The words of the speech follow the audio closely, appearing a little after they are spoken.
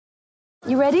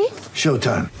You ready?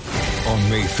 Showtime. On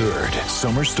May 3rd,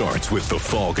 summer starts with The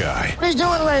Fall Guy. Let's do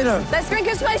it later. Let's drink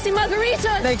a spicy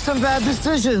margarita. Make some bad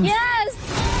decisions.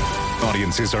 Yes!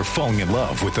 Audiences are falling in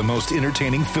love with the most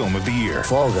entertaining film of the year.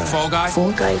 Fall Guy. Fall Guy?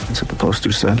 Fall guy. That's what the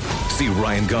poster said. See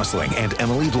Ryan Gosling and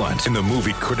Emily Blunt in the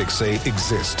movie critics say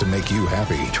exists to make you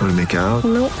happy. Trying to make it out?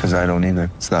 Nope. Because I don't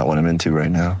either. It's not what I'm into right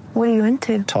now. What are you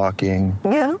into? Talking.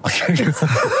 Yeah.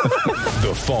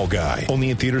 The Fall Guy.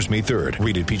 Only in theaters May 3rd.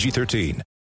 Rated PG-13.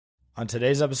 On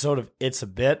today's episode of It's a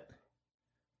Bit,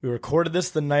 we recorded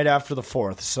this the night after the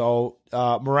 4th, so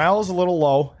morale is a little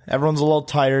low. Everyone's a little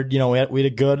tired. You know, we had a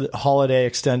good holiday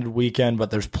extended weekend, but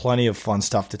there's plenty of fun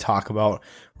stuff to talk about.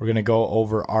 We're going to go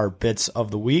over our bits of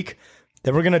the week.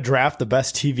 Then we're going to draft the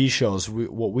best TV shows,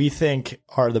 what we think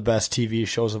are the best TV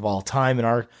shows of all time in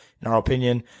our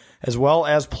opinion, as well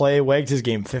as play Wags'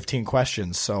 game, 15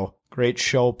 questions. So great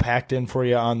show packed in for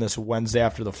you on this Wednesday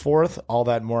after the 4th. All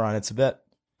that and more on It's a Bit.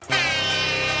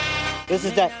 This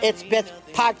is the It's Bits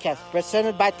podcast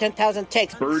presented by 10,000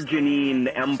 Takes. Burgeoning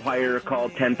empire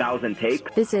called 10,000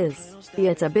 Takes. This is the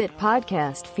It's a Bit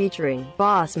podcast featuring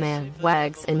Boss Man,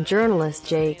 Wags, and journalist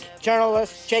Jake.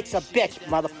 Journalist Jake's a bitch,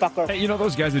 motherfucker. Hey, you know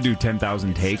those guys that do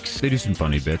 10,000 takes? They do some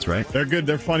funny bits, right? They're good.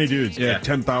 They're funny dudes. Yeah.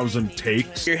 10,000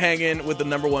 takes. You're hanging with the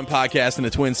number one podcast in the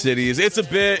Twin Cities. It's a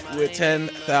Bit with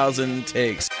 10,000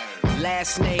 takes.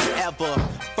 Last name ever,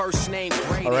 first name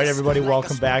greatest. All right, everybody,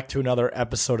 welcome back to another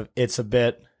episode of It's a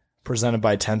Bit, presented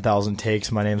by 10,000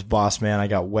 Takes. My name's Boss Man. I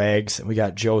got Wags, and we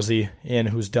got Josie in,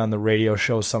 who's done the radio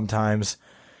show sometimes.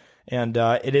 And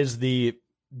it is the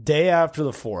day after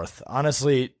the 4th.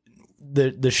 Honestly,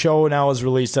 the show now is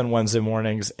released on Wednesday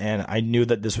mornings, and I knew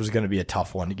that this was going to be a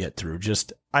tough one to get through.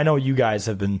 I know you guys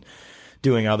have been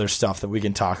doing other stuff that we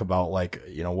can talk about, like,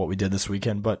 you know, what we did this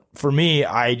weekend. But for me,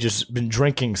 I just been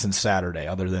drinking since Saturday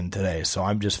other than today. So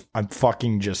I'm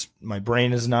fucking my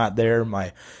brain is not there.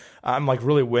 I'm like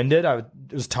really winded. I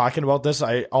was talking about this.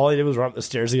 All I did was run up the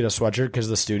stairs to get a sweatshirt because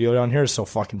the studio down here is so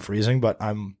fucking freezing, but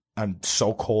I'm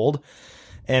so cold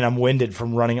and I'm winded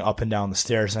from running up and down the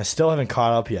stairs, and I still haven't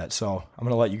caught up yet. So I'm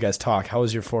going to let you guys talk. How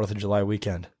was your 4th of July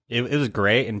weekend? It was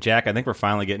great, and Jack, I think we're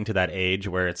finally getting to that age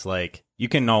where it's like you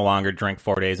can no longer drink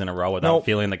 4 days in a row without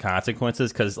feeling the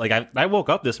consequences. Because like I woke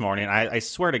up this morning, and I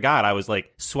swear to God, I was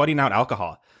like sweating out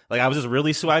alcohol. Like I was just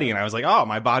really sweaty, and I was like, oh,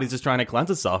 my body's just trying to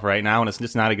cleanse itself right now, and it's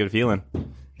just not a good feeling.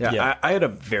 Yeah. I had a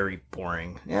very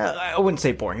boring. Yeah, I wouldn't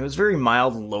say boring. It was very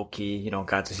mild and low key. You know,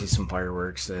 got to see some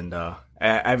fireworks, and I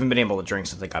haven't been able to drink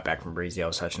since I got back from Breezy. I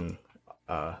was touching.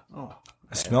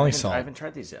 Smelling salt. I haven't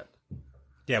tried these yet.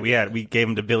 Yeah, we gave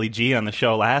him to Billy G on the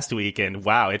show last week, and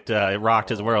wow, it rocked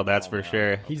his world, that's for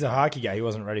sure. He's a hockey guy. He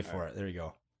wasn't ready for it. There you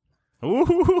go. Ooh,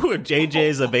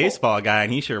 JJ's a baseball guy,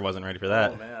 and he sure wasn't ready for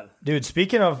that. Oh, man. Dude,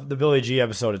 speaking of the Billy G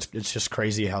episode, it's just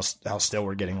crazy how still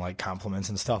we're getting like compliments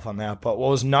and stuff on that. But what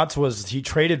was nuts was he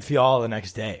traded Fiala the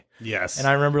next day. Yes. And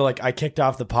I remember like I kicked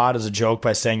off the pod as a joke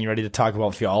by saying, you ready to talk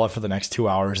about Fiala for the next 2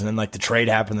 hours? And then like the trade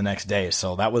happened the next day.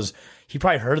 So he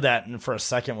probably heard that and for a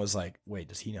second was like, wait,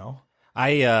 does he know?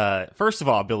 First of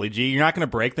all, Billy G, you're not going to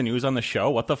break the news on the show.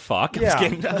 What the fuck?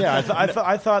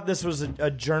 I thought this was a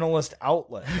journalist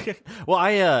outlet. Well,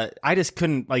 I just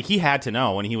couldn't, like, he had to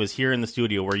know when he was here in the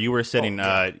studio where you were sitting,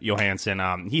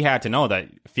 Johansson, he had to know that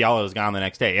Fiala was gone the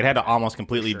next day. It had to almost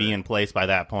completely be in place by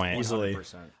that point. Easily.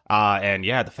 100%. And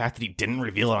yeah, the fact that he didn't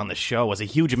reveal it on the show was a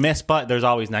huge miss, but there's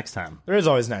always next time. There is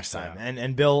always next time. Yeah.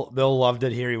 And Bill loved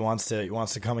it here. He wants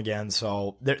to come again.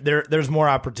 So there's more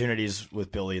opportunities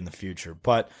with Billy in the future.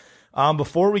 But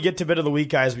before we get to bit of the week,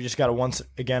 guys, we just got to once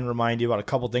again remind you about a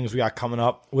couple things we got coming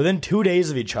up within 2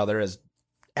 days of each other. As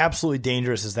absolutely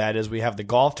dangerous as that is, we have the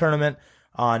golf tournament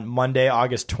on Monday,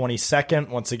 August 22nd.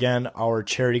 Once again, our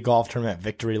charity golf tournament,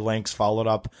 Victory Links, followed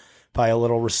up by a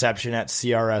little reception at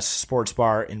CRS Sports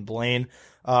Bar in Blaine.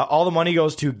 All the money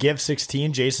goes to Give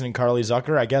 16, Jason and Carly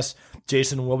Zucker. I guess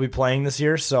Jason will be playing this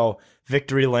year, so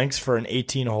Victory Links for an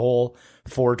 18-hole,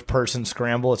 4-person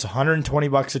scramble. It's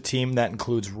 $120 a team. That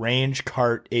includes range,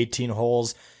 cart, 18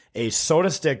 holes, a Soda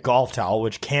Stick golf towel,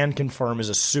 which can confirm is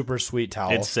a super sweet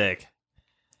towel. It's sick.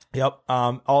 Yep.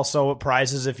 Also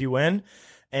prizes if you win,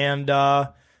 and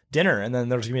dinner, and then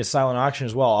there's going to be a silent auction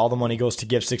as well. All the money goes to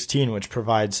Give 16, which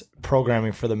provides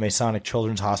programming for the Masonic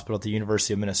Children's Hospital at the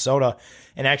University of Minnesota.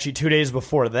 And actually 2 days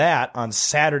before that, on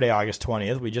Saturday, August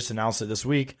 20th, we just announced it this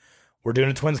week, we're doing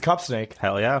a Twins Cup Snake.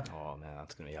 Hell yeah. Oh, man,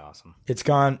 that's going to be awesome. It's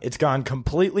gone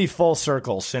completely full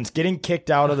circle since getting kicked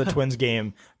out of the Twins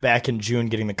game back in June,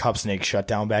 getting the Cup Snake shut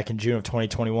down back in June of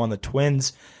 2021. The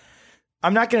Twins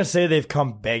I'm not going to say they've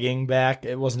come begging back.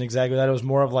 It wasn't exactly that. It was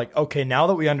more of like, okay, now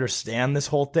that we understand this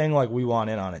whole thing, like we want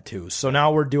in on it too. So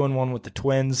now we're doing one with the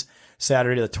Twins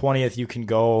Saturday the 20th. You can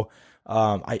go.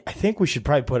 I think we should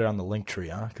probably put it on the link tree,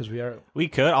 huh? Because we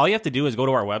could. All you have to do is go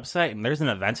to our website, and there's an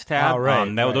events tab. Oh, right,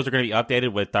 Those are going to be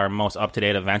updated with our most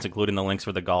up-to-date events, including the links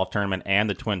for the golf tournament and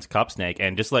the Twins Cup Snake.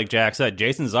 And just like Jack said,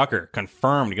 Jason Zucker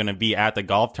confirmed going to be at the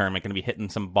golf tournament, going to be hitting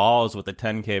some balls with the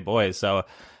 10K boys. So,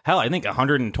 hell, I think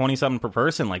 120-something per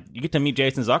person. Like, you get to meet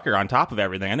Jason Zucker on top of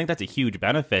everything. I think that's a huge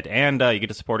benefit, and you get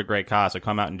to support a great cause. So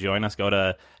come out and join us. Go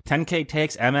to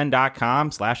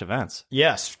 10ktakesmn.com/events.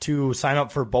 Yes, to sign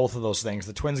up for both of those things,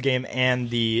 the Twins game and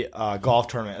the golf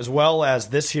tournament, as well as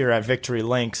this year at Victory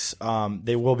Links.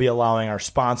 They will be allowing our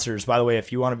sponsors. By the way,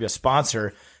 if you want to be a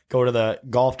sponsor, go to the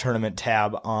golf tournament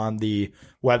tab on the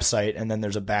website, and then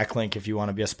there's a backlink if you want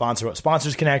to be a sponsor. But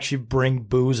sponsors can actually bring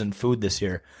booze and food this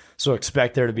year. So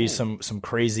expect there to be some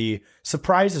crazy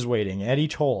surprises waiting at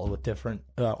each hole with different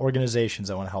organizations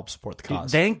that want to help support the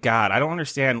cause. Thank God. I don't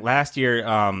understand. Last year,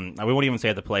 we won't even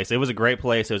say the place. It was a great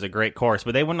place. It was a great course,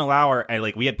 but they wouldn't allow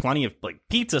we had plenty of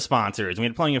pizza sponsors. We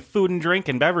had plenty of food and drink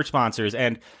and beverage sponsors,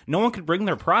 and no one could bring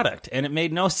their product. And it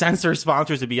made no sense for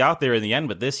sponsors to be out there in the end.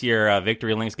 But this year,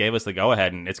 Victory Links gave us the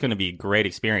go-ahead, and it's going to be a great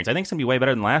experience. I think it's going to be way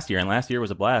better than last year, and last year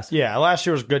was a blast. Yeah, last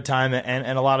year was a good time,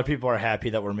 and a lot of people are happy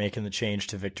that we're making the change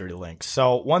to Victory Links.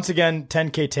 So once again,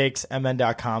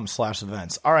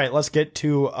 10ktakesmn.com/events. All right, let's get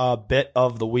to a bit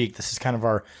of the week. This is kind of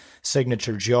our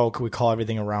signature joke. We call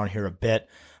everything around here a bit.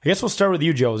 I guess we'll start with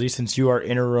you, Josie, since you are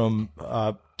interim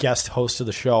guest host of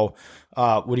the show.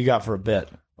 What do you got for a bit?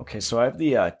 Okay, so I have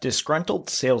the disgruntled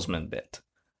salesman bit.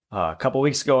 A couple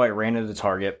weeks ago, I ran into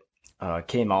Target,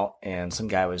 came out, and some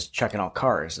guy was checking out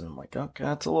cars, and I'm like, okay,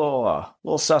 that's a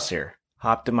little sus here.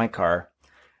 Hopped in my car.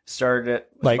 Started it.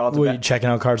 Were you checking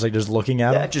out cars, like just looking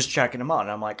at them? Yeah, just checking them out.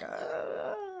 And I'm like,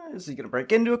 is he going to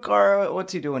break into a car?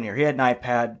 What's he doing here? He had an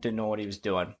iPad, didn't know what he was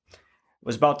doing.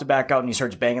 Was about to back out, and he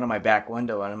starts banging on my back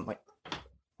window. And I'm like,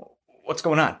 what's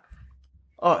going on?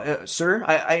 Oh, sir,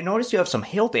 I noticed you have some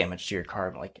hail damage to your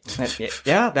car. I'm like,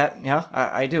 yeah,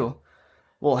 I do.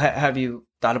 Well, have you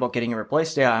thought about getting it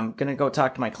replaced? Yeah, I'm going to go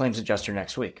talk to my claims adjuster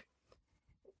next week.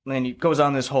 And then he goes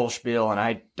on this whole spiel, and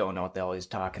I don't know what the hell he's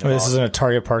talking about. This is in a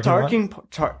Target parking lot?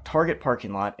 Target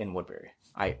parking lot in Woodbury.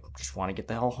 I just want to get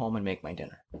the hell home and make my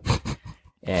dinner.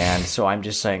 And so I'm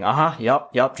just saying,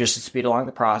 yep, just to speed along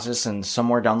the process. And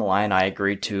somewhere down the line, I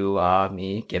agreed to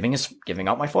me giving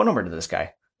out my phone number to this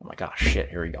guy. I'm like, oh,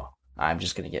 shit, here we go. I'm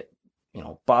just going to get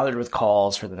bothered with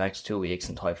calls for the next 2 weeks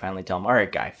until I finally tell him, all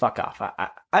right, guy, fuck off.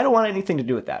 I don't want anything to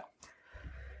do with that.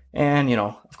 And,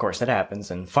 of course that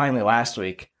happens. And finally last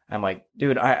week, I'm like,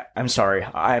 dude, I'm sorry.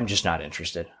 I'm just not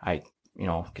interested. I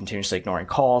continuously ignoring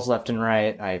calls left and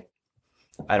right. I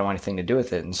don't want anything to do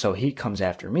with it. And so he comes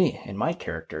after me and my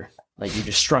character, like, you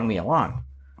just strung me along.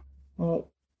 Well,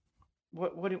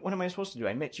 what am I supposed to do?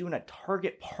 I met you in a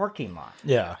Target parking lot.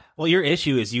 Yeah. Well, your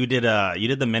issue is you did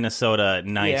the Minnesota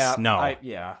nice no.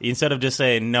 Instead of just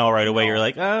saying no right away, you're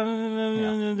like,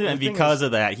 and because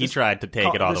of that, he tried to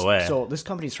take it all the way. So this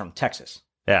company's from Texas.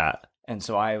 Yeah. And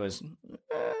so I was...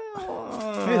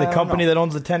 Hey, the company that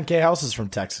owns the 10K houses from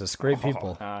Texas. Great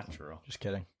people. True. Just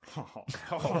kidding.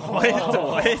 What?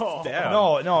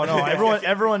 No.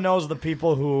 Everyone knows the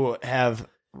people who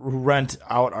rent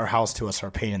out our house to us are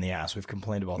a pain in the ass. We've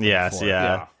complained about that before.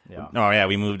 Yeah. Oh, yeah,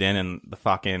 we moved in and the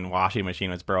fucking washing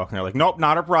machine was broken. They're like, nope,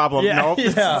 not a problem. Yeah, nope.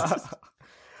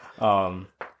 Yeah.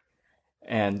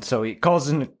 And so he calls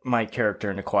in my character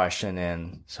into question,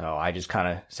 and so I just kind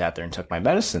of sat there and took my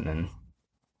medicine, and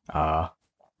I'm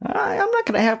not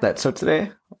going to have that. So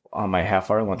today, on my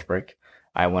half-hour lunch break,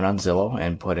 I went on Zillow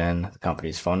and put in the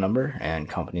company's phone number and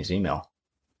company's email.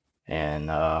 And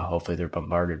hopefully they're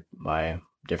bombarded by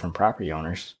different property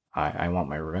owners. I want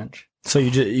my revenge. So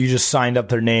you just signed up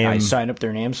their name? I signed up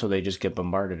their name so they just get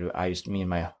bombarded. Me and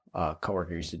my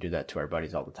coworker used to do that to our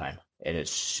buddies all the time. It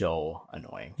is so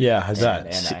annoying. Yeah, how's that?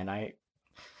 And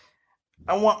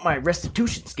I want my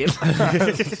restitution, Skip.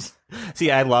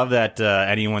 See, I love that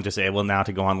anyone just able now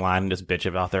to go online and just bitch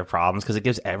about their problems because it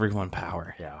gives everyone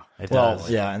power. Yeah, it does.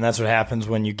 Yeah, and that's what happens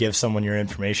when you give someone your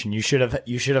information. You should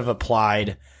have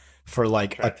applied for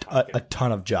like a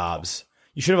ton of jobs.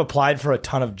 You should have applied for a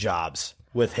ton of jobs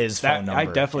with his phone number. I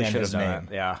definitely should have done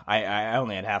that. Yeah, I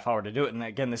only had half hour to do it, and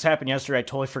again, this happened yesterday. I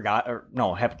totally forgot,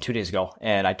 it happened 2 days ago,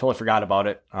 and I totally forgot about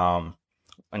it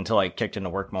until I kicked into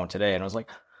work mode today, and I was like,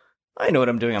 I know what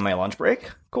I'm doing on my lunch break.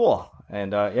 Cool.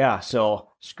 And so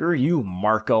screw you,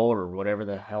 Marco, or whatever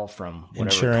the hell from whatever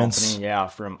Insurance. company. Yeah,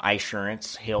 from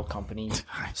iSurance, Hail Company.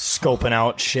 Scoping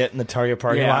out shit in the Target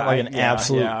parking lot like an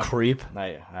absolute creep.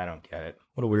 I don't get it.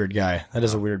 What a weird guy. That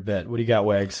is a weird bit. What do you got,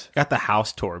 Wags? Got the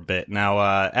house tour bit.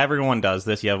 Now, everyone does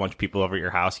this. You have a bunch of people over at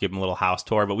your house, give them a little house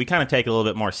tour, but we kind of take it a little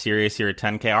bit more serious here at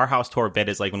 10K. Our house tour bit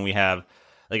is like when we have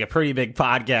like a pretty big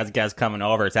podcast guest coming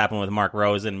over. It's happened with Mark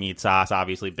Rosen, Meat Sauce,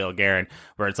 obviously Bill Guerin,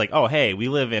 where it's like, oh, hey, we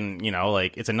live in,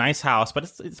 like it's a nice house, but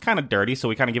it's kind of dirty. So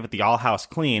we kind of give it the all house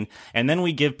clean. And then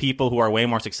we give people who are way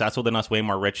more successful than us, way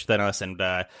more rich than us, and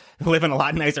live in a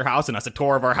lot nicer house than us, a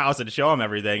tour of our house and show them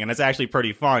everything. And it's actually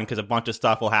pretty fun because a bunch of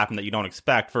stuff will happen that you don't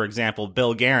expect. For example,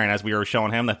 Bill Guerin, as we were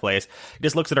showing him the place, he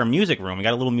just looks at our music room. We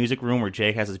got a little music room where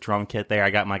Jake has his drum kit there. I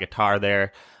got my guitar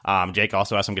there. Jake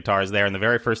also has some guitars there. And the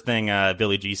very first thing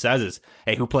Billy G says is,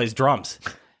 hey, who plays drums?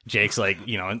 Jake's like,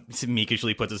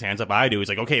 meekishly puts his hands up. I do. He's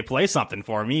like, okay, play something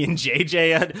for me. And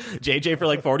JJ for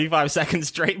like 45 seconds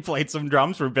straight played some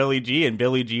drums for Billy G. And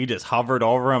Billy G just hovered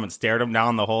over him and stared him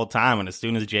down the whole time. And as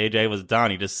soon as JJ was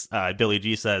done, Billy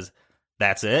G says,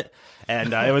 that's it.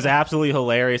 And it was absolutely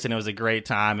hilarious, and it was a great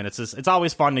time. And it's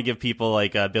always fun to give people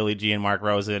like Billy G and Mark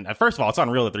Rosen. First of all, it's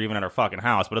unreal that they're even at our fucking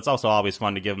house, but it's also always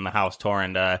fun to give them the house tour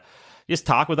and just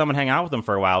talk with them and hang out with them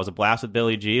for a while. It was a blast with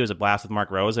Billy G. It was a blast with Mark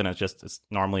Rosen. It's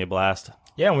normally a blast.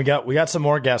 Yeah, and we got some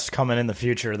more guests coming in the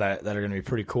future that are going to be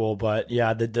pretty cool. But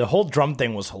yeah, the whole drum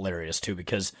thing was hilarious too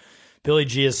because Billy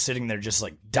G is sitting there just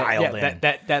like dialed in.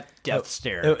 That death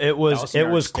stare. It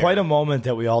was quite a moment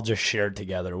that we all just shared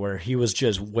together where he was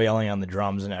just wailing on the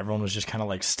drums and everyone was just kind of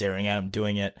like staring at him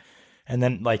doing it. And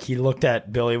then like he looked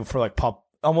at Billy for like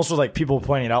almost was like people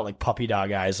pointing out like puppy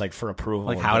dog eyes like for approval.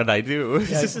 Like, how did I do?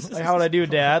 Yeah, like, how did I do,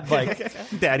 Dad?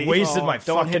 Like, Daddy wasted my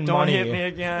fucking money. Don't hit me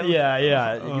again.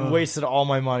 Yeah. You wasted all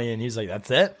my money. And he's like, that's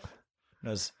it? It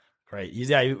was great.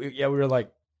 We were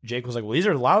like, Jake was like, well, these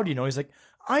are loud, He's like,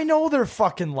 I know they're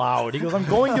fucking loud. He goes, I'm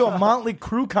going to a Motley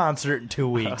Crue concert in 2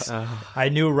 weeks. I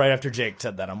knew right after Jake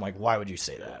said that. I'm like, why would you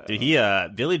say that?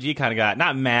 Dude, Billy G kind of got,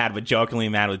 not mad, but jokingly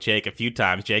mad with Jake a few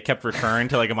times. Jake kept referring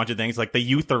to like a bunch of things, like the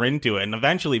youth are into it. And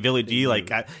eventually Billy G,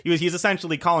 he's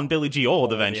essentially calling Billy G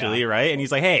old eventually, right? And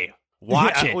he's like, hey,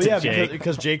 watch it, Jake.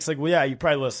 Because Jake's like, well, yeah, you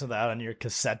probably listen to that on your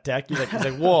cassette deck. He's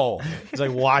like, whoa. He's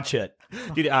like, watch it.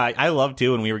 Dude, I love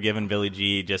too when we were giving Billy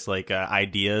G just like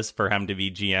ideas for him to be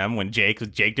GM when Jake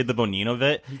did the Bonino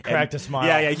bit. He cracked a smile.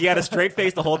 Yeah, he had a straight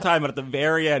face the whole time, but at the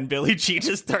very end, Billy G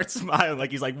just starts smiling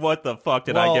like he's like, "What the fuck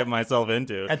did I get myself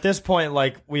into?" At this point,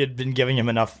 like we had been giving him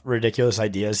enough ridiculous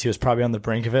ideas, he was probably on the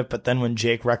brink of it. But then when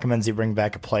Jake recommends he bring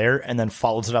back a player and then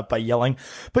follows it up by yelling,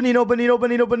 "Bonino, Bonino,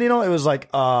 Bonino, Bonino," it was like,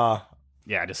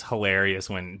 Yeah, just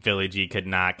hilarious when Billy G could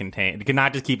not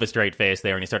just keep a straight face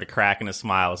there, and he started cracking a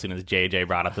smile as soon as JJ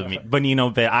brought up the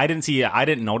Bonino bit. I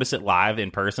didn't notice it live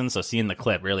in person, so seeing the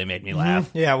clip really made me laugh.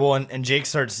 Yeah, well, and Jake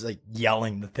starts like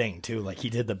yelling the thing too, like he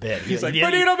did the bit. He's like,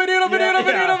 Bonino, Bonino, Bonino,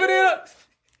 Bonino, Bonino.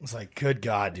 It's like, good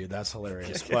God, dude, that's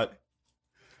hilarious. But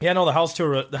yeah, no, the house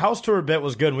tour bit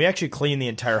was good. And we actually cleaned the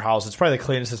entire house. It's probably the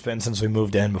cleanest it's been since we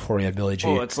moved in before we had Billy G.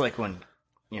 Well, it's like when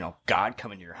God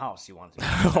come into your house, he wants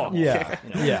to.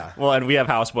 Yeah. Well, and we have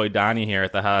houseboy Donnie here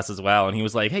at the house as well, and he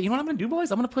was like, hey, you know what I'm going to do,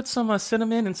 boys? I'm going to put some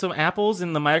cinnamon and some apples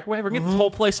in the microwave. We're going to get the whole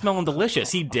place smelling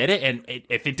delicious. He did it, and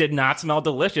if it did not smell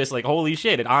delicious, like, holy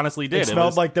shit, it honestly did. It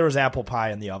smelled like there was apple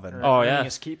pie in the oven. Oh, yeah.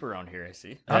 His keep around here, I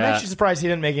see. I'm actually surprised he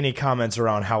didn't make any comments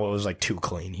around how it was, like, too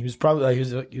clean. He was probably,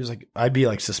 like, he was like, I'd be,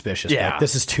 like, suspicious. Yeah. Like,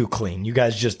 this is too clean. You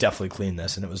guys just definitely cleaned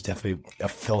this, and it was definitely a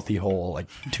filthy hole, like,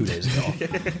 2 days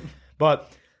ago. But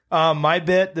my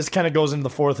bit, this kind of goes into the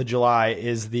 4th of July,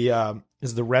 is the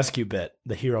rescue bit,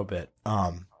 the hero bit.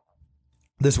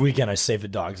 This weekend I saved a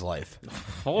dog's life.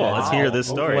 Let's hear this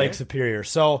story. Lake Superior.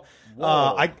 So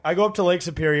I go up to Lake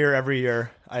Superior every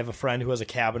year. I have a friend who has a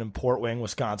cabin in Port Wing,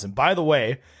 Wisconsin. By the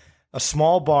way, a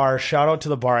small bar. Shout out to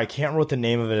the bar. I can't remember what the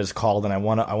name of it is called, and I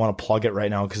want to plug it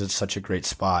right now because it's such a great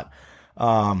spot.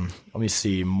 Let me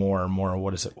see more.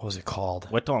 What is it? What was it called?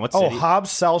 What city? Hobbs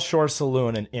South Shore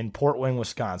Saloon in Port Wing,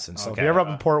 Wisconsin. So if you're ever up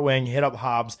in Port Wing, hit up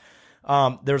Hobbs.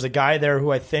 There's a guy there who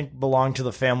I think belonged to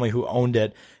the family who owned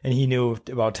it, and he knew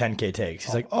about 10K takes.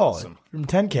 He's like, awesome. From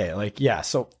 10K. Like, yeah,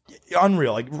 so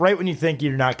unreal. Like, right when you think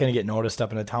you're not going to get noticed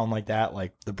up in a town like that,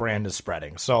 like, the brand is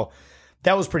spreading. So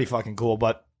that was pretty fucking cool.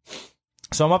 But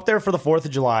so I'm up there for the 4th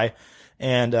of July.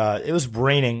 And it was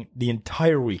raining the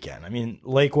entire weekend. I mean,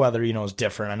 lake weather, is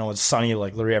different. I know it's sunny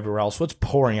like literally everywhere else. So it's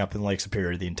pouring up in Lake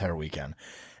Superior the entire weekend.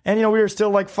 And, we were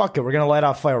still like, fuck it. We're going to light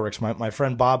off fireworks. My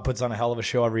friend Bob puts on a hell of a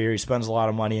show every year. He spends a lot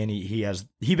of money, and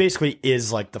he basically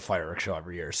is like the fireworks show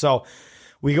every year. So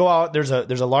we go out. There's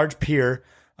a large pier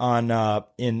on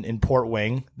in Port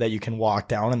Wing that you can walk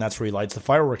down, and that's where he lights the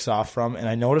fireworks off from. And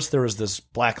I noticed there was this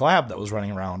black lab that was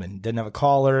running around and didn't have a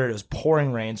collar. It was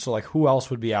pouring rain, so like who else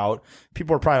would be out?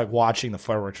 People were probably like watching the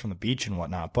fireworks from the beach and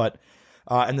whatnot. But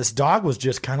and this dog was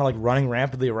just kind of like running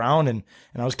rampantly around, and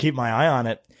I was keeping my eye on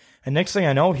it. And next thing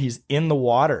I know, he's in the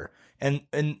water. And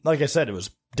like I said, it was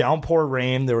downpour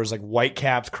rain. There was like white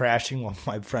caps crashing while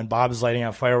my friend Bob is lighting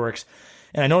out fireworks.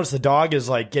 And I noticed the dog is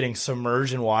like getting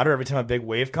submerged in water every time a big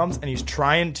wave comes, and he was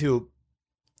trying to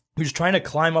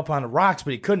climb up on the rocks,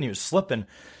 but he couldn't. He was slipping.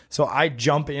 So I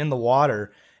jump in the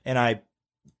water and I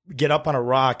get up on a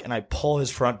rock and I pull his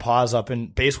front paws up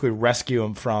and basically rescue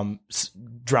him from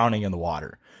drowning in the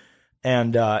water.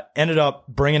 And ended up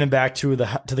bringing him back to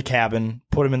the cabin,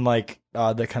 put him in like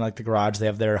the kind of like the garage they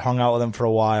have there, hung out with him for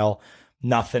a while.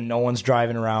 Nothing. No one's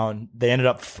driving around. They ended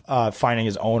up finding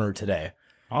his owner today.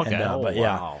 Okay. But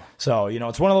yeah, so,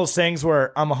 it's one of those things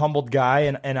where I'm a humbled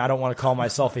guy and I don't want to call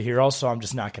myself a hero, so I'm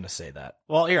just not going to say that.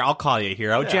 Well, here, I'll call you a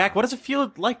hero. Yeah. Jack, what does it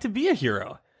feel like to be a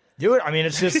hero? Dude, I mean,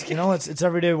 it's just, it's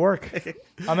everyday work.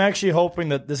 I'm actually hoping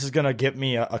that this is going to get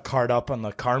me a card up on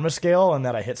the karma scale and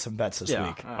that I hit some bets this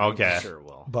week. Okay. Sure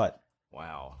will. But,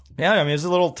 wow. Yeah, I mean, it's a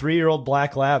little 3-year-old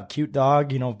black lab, cute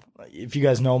dog. If you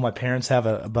guys know, my parents have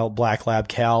a black lab.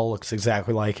 Cal looks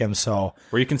exactly like him. So,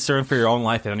 were you concerned for your own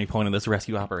life at any point in this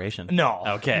rescue operation? No.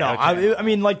 Okay. No. Okay. I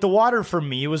mean, like the water for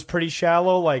me was pretty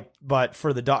shallow. But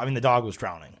for the dog, the dog was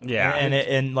drowning. Yeah.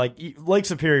 And like Lake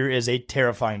Superior is a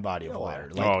terrifying body of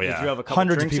water. Like, Did you have a couple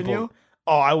hundreds drinks of people? in you?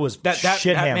 Oh, I was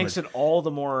shit hammered. That makes it all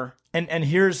the more. And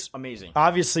here's amazing.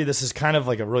 Obviously, this is kind of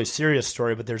like a really serious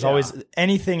story, but there's always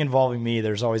anything involving me.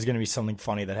 There's always going to be something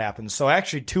funny that happens. So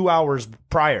actually, 2 hours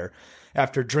prior,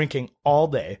 after drinking all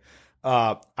day,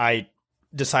 I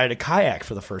decided to kayak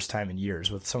for the first time in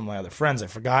years with some of my other friends. I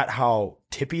forgot how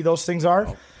tippy those things are.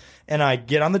 Oh. And I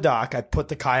get on the dock. I put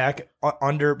the kayak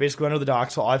basically under the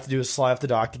dock. So all I have to do is slide off the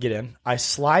dock to get in. I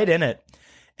slide in it,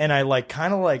 and I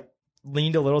kind of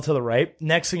leaned a little to the right.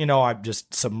 Next thing you know, I'm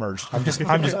just submerged. I'm just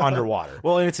underwater.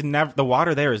 Well, it's never, the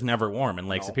water there is never warm in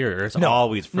Lake Superior. It's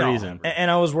always freezing. No.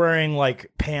 And I was wearing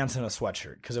like pants and a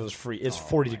sweatshirt because it was free. It's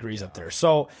 40 degrees up there.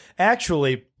 So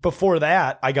actually, before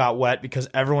that, I got wet because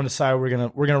everyone decided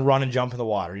we're gonna run and jump in the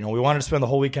water. We wanted to spend the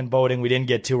whole weekend boating. We didn't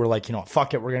get to. We're like,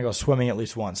 fuck it. We're gonna go swimming at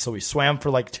least once. So we swam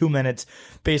for like 2 minutes.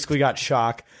 Basically got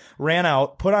shock. Ran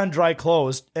out. Put on dry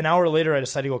clothes. An hour later, I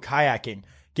decided to go kayaking.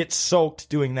 Get soaked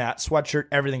doing that. Sweatshirt,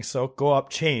 everything soaked. Go up,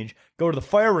 change. Go to the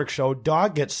fireworks show.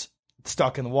 Dog gets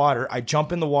stuck in the water. I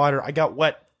jump in the water. I got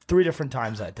wet 3 different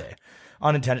times that day.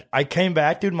 Unintended. I came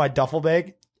back, dude, my duffel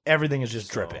bag. Everything is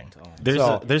just dripping.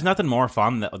 There's nothing more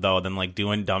fun though than like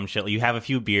doing dumb shit. You have a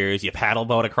few beers, you paddle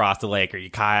boat across the lake, or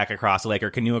you kayak across the lake, or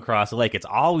canoe across the lake. It's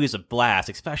always a blast,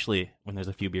 especially when there's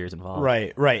a few beers involved.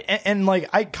 Right. And like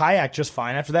I kayak just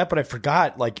fine after that, but I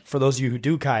forgot, like, for those of you who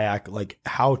do kayak, like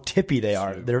how tippy they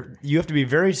are. You have to be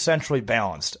very centrally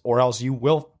balanced, or else you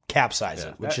will capsize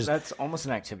it. That's almost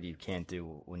an activity you can't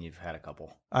do when you've had a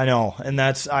couple. I know, and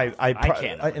that's I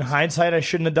can't. In hindsight, I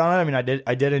shouldn't have done it. I mean,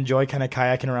 I did enjoy kind of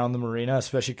kayaking around the marina,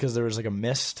 especially because there was like a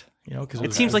mist. Because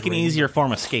it seems like an easier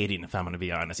form of skating, if I'm going to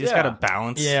be honest. You just got to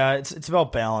balance. Yeah, it's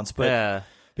about balance, but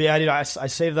yeah, dude, I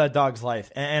saved that dog's life,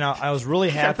 and I was really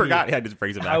happy. I forgot he had to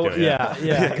bring it back to it.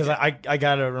 Yeah, because I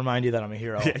got to remind you that I'm a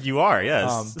hero. Yeah, you are,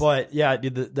 yes. But yeah,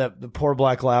 dude, the poor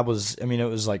black lab was. I mean, it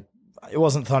was like. It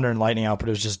wasn't thunder and lightning out, but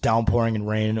it was just downpouring and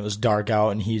rain, and it was dark out,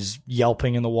 and he's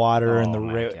yelping in the water,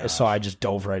 so I just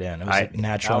dove right in. It was like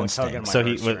natural instinct. So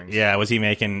was he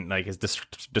making like his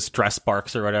distress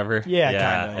barks or whatever?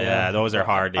 Yeah. Those are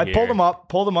hard to hear. I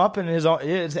pulled him up, and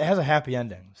it has a happy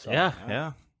ending. So.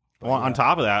 Yeah. Well, on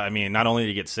top of that, I mean, not only did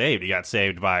you get saved, you got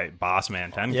saved by Boss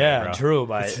Man 10K. Yeah, bro. true.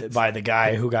 By the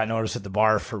guy who got noticed at the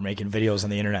bar for making videos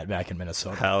on the internet back in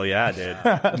Minnesota. Hell yeah,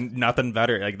 dude. Nothing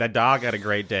better. Like, that dog had a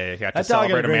great day. He got to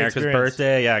celebrate America's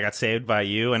birthday. Yeah, I got saved by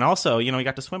you. And also, he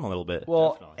got to swim a little bit.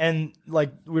 Well, and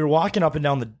like we were walking up and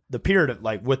down the pier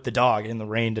with the dog in the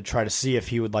rain to try to see if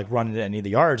he would like run into any of the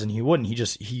yards, and he wouldn't.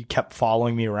 He kept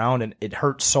following me around, and it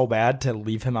hurt so bad to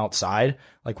leave him outside.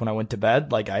 Like when I went to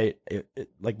bed, like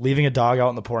leaving a dog out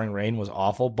in the pouring rain was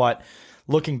awful. But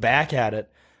looking back at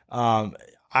it,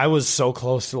 I was so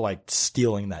close to like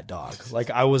stealing that dog.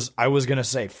 Like I was gonna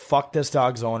say, fuck this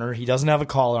dog's owner. He doesn't have a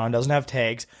collar on, doesn't have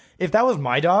tags. If that was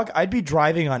my dog, I'd be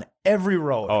driving on every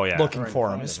road looking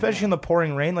for him, especially in the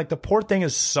pouring rain. Like the poor thing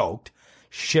is soaked,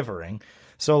 shivering.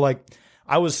 So like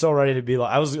I was so ready to be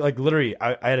like, I was like literally,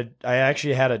 I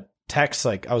actually had a text,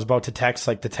 like I was about to text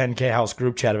like the 10K house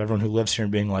group chat of everyone who lives here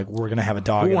and being like, we're gonna have a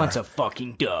dog. Who wants a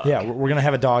fucking dog? Yeah, we're gonna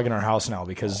have a dog in our house now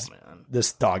because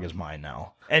this dog is mine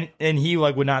now. And he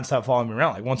like would not stop following me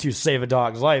around. Like once you save a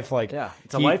dog's life, like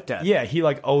it's a life debt. Yeah, he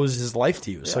like owes his life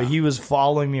to you. Yeah. So he was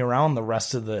following me around the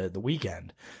rest of the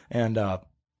weekend. And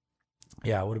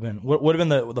yeah, it would have been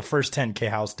the first 10K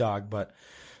house dog, but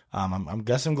I'm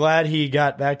glad he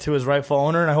got back to his rightful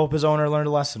owner, and I hope his owner learned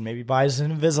a lesson. Maybe buys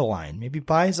an Invisalign, maybe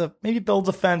builds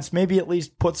a fence, maybe at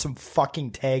least puts some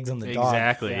fucking tags on the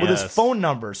dog with his phone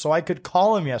number, so I could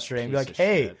call him yesterday and be like,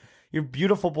 "Hey, your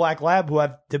beautiful black lab, who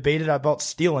I've debated about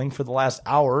stealing for the last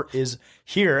hour, is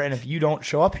here, and if you don't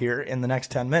show up here in the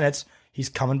next 10 minutes, he's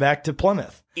coming back to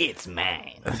Plymouth. It's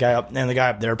mine." The guy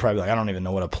up there probably like, "I don't even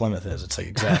know what a Plymouth is." It's like,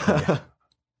 exactly.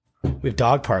 We have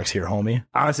dog parks here, homie.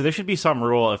 Honestly, there should be some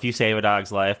rule if you save a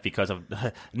dog's life because of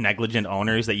negligent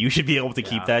owners that you should be able to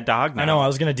keep that dog now. I know. I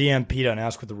was going to DM PETA and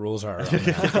ask what the rules are. Get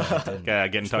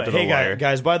in touch with the lawyer.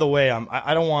 Guys, by the way,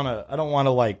 I don't want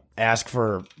to like ask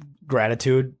for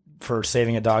gratitude for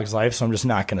saving a dog's life, so I'm just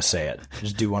not going to say it.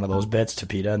 Just do one of those bits to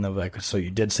PETA, and they'll be like, "So you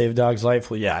did save a dog's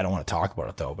life?" Well, yeah, I don't want to talk about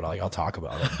it though, but I'll talk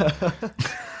about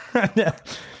it.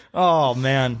 Oh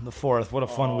man, the 4th. What a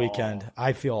fun weekend.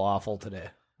 I feel awful today.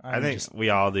 I think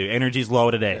we all do. Energy's low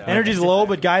today. Yeah. Energy's low,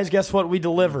 but guys, guess what? We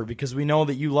deliver because we know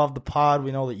that you love the pod.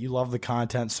 We know that you love the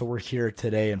content, so we're here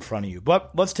today in front of you.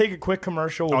 But let's take a quick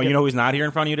commercial. You know who's not here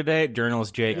in front of you today?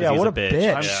 Journalist Jake. Yeah, what a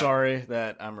bitch. I'm sorry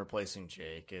that I'm replacing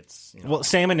Jake. It's well,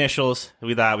 same initials.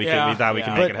 We thought we could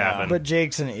make it happen. But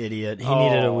Jake's an idiot. He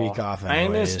needed a week off anyways.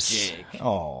 I miss Jake. Oh,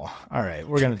 all right.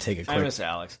 We're gonna take a quick. I miss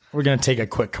Alex. We're gonna take a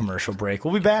quick commercial break.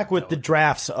 We'll be back with the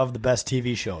drafts of the best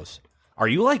TV shows. Are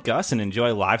you like us and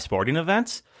enjoy live sporting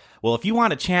events? Well, if you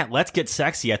want to chant "Let's get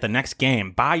sexy" at the next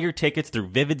game, buy your tickets through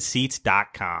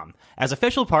VividSeats.com. As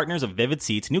official partners of Vivid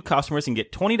Seats, new customers can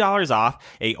get $20 off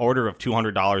a order of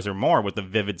 $200 or more with the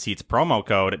Vivid Seats promo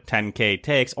code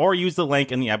 10KTakes, or use the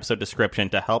link in the episode description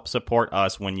to help support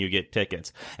us when you get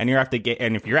tickets. And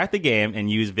if you're at the game and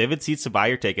use Vivid Seats to buy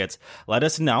your tickets, let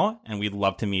us know, and we'd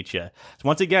love to meet you. So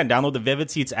once again, download the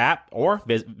Vivid Seats app or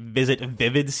visit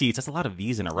Vivid Seats. That's a lot of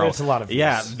V's in a row. That's a lot of V's.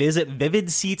 Yeah, visit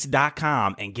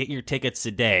VividSeats.com and get your tickets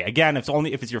today. Again, if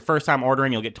it's your first time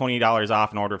ordering, you'll get $20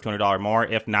 off an order of $200 more.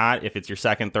 If not, if it's your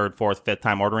second, third, fourth, fifth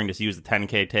time ordering, just use the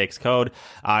 10K Takes code,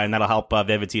 and that'll help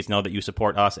Vivid Seats know that you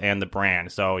support us and the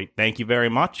brand. So thank you very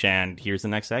much, and here's the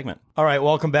next segment. All right,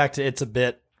 welcome back to It's a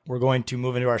Bit. We're going to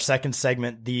move into our second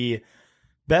segment, the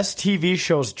best TV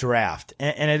shows draft.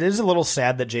 And it is a little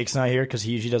sad that Jake's not here because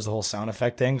he usually does the whole sound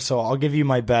effect thing. So I'll give you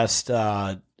my best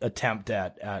attempt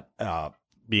at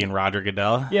being Roger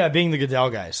Goodell. Yeah, being the Goodell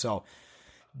guy. So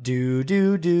do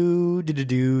do do do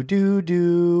do do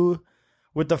do.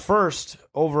 With the first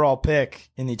overall pick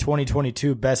in the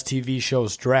 2022 Best TV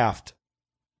Shows draft,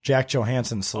 Jack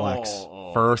Johansson selects.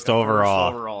 First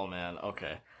overall. First overall, man.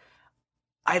 Okay.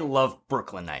 I love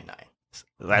Brooklyn Nine-Nine.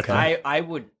 Okay. I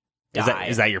would die.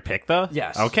 Is that your pick, though?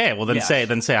 Yes. Okay, well, then say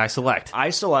I select.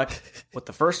 I select, with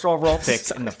the first overall pick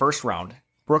in the first round,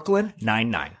 Brooklyn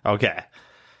Nine-Nine. Okay.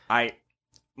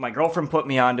 My girlfriend put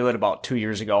me onto it about 2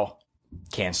 years ago.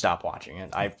 Can't stop watching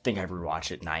it. I think I've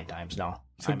rewatched it 9 times now.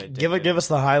 So give us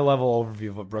the high level overview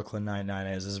of what Brooklyn Nine-Nine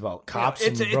is. It's about cops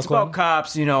in Brooklyn? It's about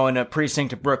cops, in a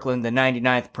precinct of Brooklyn, the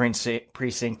 99th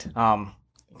precinct.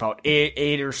 About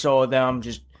eight or so of them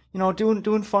just,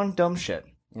 doing fun, dumb shit.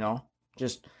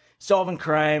 Just solving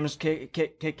crimes,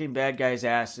 kicking bad guys'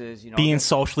 asses. Being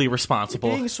socially responsible.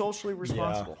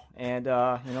 Yeah. And,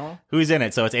 who's in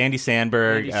it? So it's Andy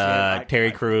Samberg,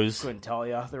 Terry Crews. Couldn't tell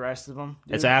you the rest of them.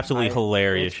 Dude, it's an absolutely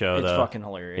hilarious show, though. It's fucking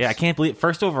hilarious. Yeah, I can't believe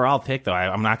first overall pick, though.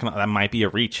 I'm not gonna. That might be a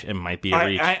reach. It might be a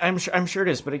reach. I'm sure it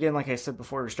is. But again, like I said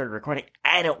before we started recording,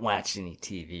 I don't watch any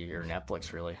TV or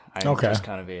Netflix really. I'm just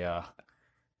kind of a.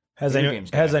 Has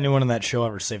anyone in that show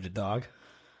ever saved a dog?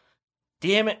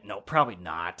 Damn it! No, probably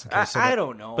not. Okay, I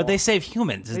don't know. But they save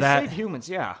humans. They save humans,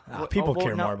 yeah. People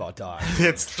care more about dogs.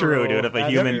 It's true, dude. If a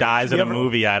human dies in a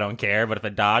movie, I don't care. But if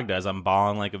a dog does, I'm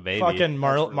bawling like a baby. Fucking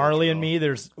Marley and Me.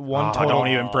 There's one total. Don't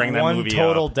even bring that movie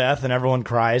up. Death, and everyone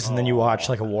cries, and then you watch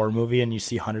like a war movie, and you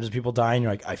see hundreds of people die, and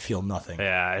you're like, I feel nothing.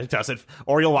 Yeah, it doesn't.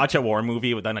 Or you'll watch a war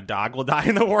movie, but then a dog will die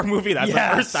in the war movie. That's the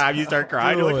first time you start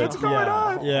crying. You're like, what's going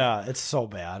on? Yeah, it's so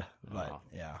bad. But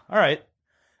yeah, all right.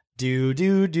 Do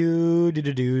do do do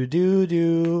do do do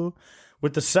do.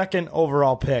 With the second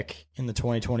overall pick in the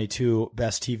 2022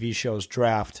 Best TV Shows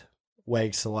draft,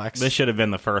 Wag selects. This should have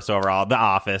been the first overall. The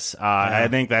Office. I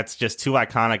think that's just too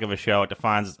iconic of a show. It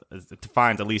defines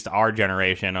at least our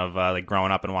generation of like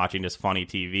growing up and watching just funny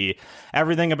TV.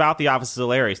 Everything about The Office is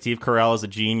hilarious. Steve Carell is a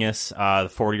genius. The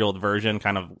 40-year-old version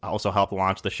kind of also helped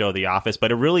launch the show The Office. But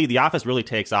The Office really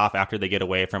takes off after they get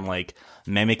away from like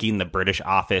mimicking the British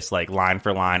Office, like line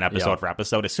for line, episode for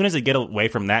episode. As soon as they get away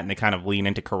from that and they kind of lean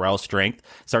into Carell's strength,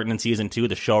 starting in season 2,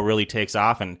 the show really takes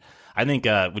off. And I think,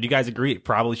 would you guys agree? It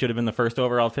probably should have been the first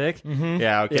overall pick. Mm-hmm.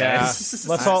 Yeah, okay. Yeah.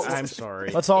 I'm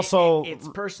sorry. Let's also it's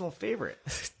personal favorite.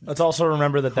 Let's also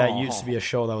remember that used to be a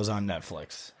show that was on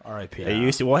Netflix. R.I.P. It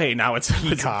used to. Well, hey, now it's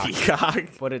Peacock.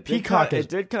 But it did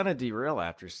kind of derail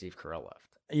after Steve Carell left.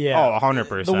 Yeah. Oh,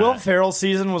 100%. The Will Ferrell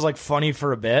season was like funny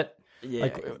for a bit. Yeah,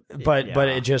 but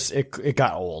it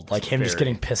got old. Like him just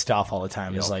getting pissed off all the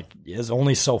time is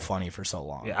only so funny for so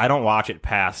long. Yeah, I don't watch it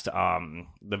past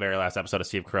the very last episode of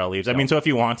Steve Carell leaves. I mean, so if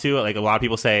you want to, like a lot of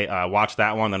people say, watch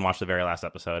that one, then watch the very last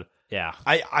episode. Yeah,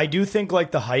 I do think like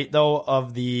the height though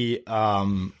of the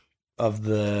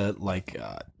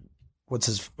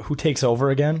who takes over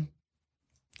again?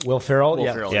 Will Ferrell?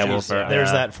 Will Ferrell. Ferrell.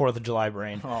 There's that 4th of July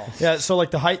brain. Oh. Yeah, so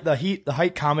like the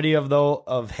height comedy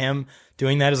of him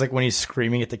doing that is like when he's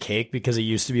screaming at the cake because he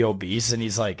used to be obese and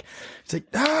he's like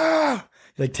ah!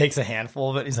 He like takes a handful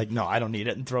of it and he's like, no, I don't need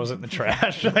it, and throws it in the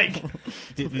trash. Like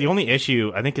the only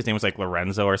issue, I think his name was like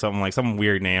Lorenzo or something, like some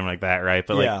weird name like that, right?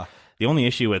 But like the only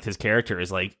issue with his character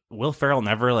is like Will Ferrell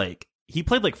never like he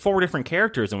played like 4 different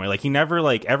characters and like he never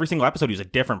like every single episode he was a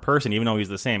different person even though he's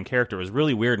the same character. It was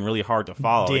really weird and really hard to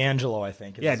follow. D'Angelo, I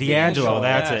think. Yeah, D'Angelo,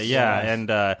 that's it. Yeah,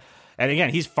 yes. And again,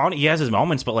 he's funny. He has his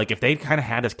moments, but like if they kind of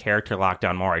had his character locked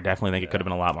down more, I definitely think it could have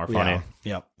been a lot more funny.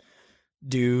 Yeah.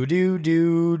 Do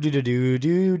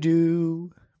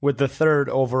with the 3rd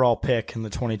overall pick in the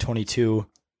 2022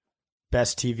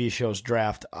 Best TV Shows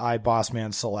draft, I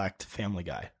Bossman select Family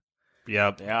Guy.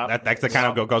 Yep. That's the kind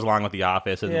of goes along with The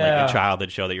Office and like a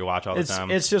childhood show that you watch all the time.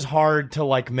 It's just hard to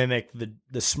like mimic the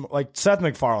like Seth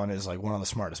MacFarlane is like one of the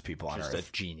smartest people on earth. Just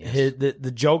a genius.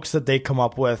 The jokes that they come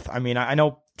up with. I mean, I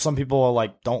know some people are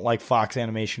like don't like Fox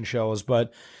animation shows,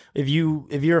 but if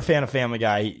you're a fan of Family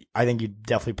Guy, I think you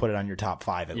definitely put it on your top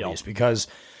 5 at least because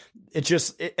it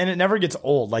just and it never gets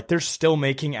old. Like they're still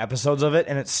making episodes of it,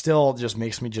 and it still just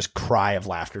makes me just cry of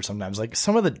laughter sometimes. Like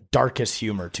some of the darkest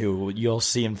humor too you'll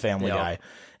see in Family Guy,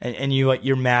 and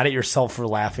you're mad at yourself for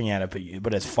laughing at it,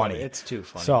 but it's funny. It's too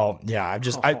funny. So yeah,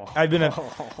 I've been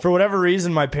for whatever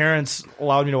reason my parents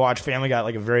allowed me to watch Family Guy at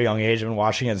like a very young age. I've been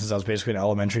watching it since I was basically in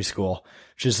elementary school.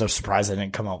 Just so surprised I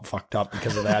didn't come out fucked up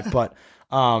because of that, but.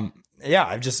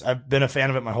 Yeah, I've been a fan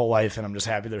of it my whole life, and I'm just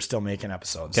happy they're still making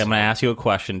episodes. Okay, I'm going to ask you a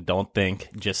question. Don't think,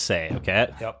 just say,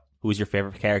 okay? Yep. Who's your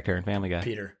favorite character in Family Guy?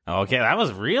 Peter. Okay, that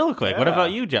was real quick. Yeah. What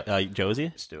about you,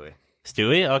 Josie? Stewie.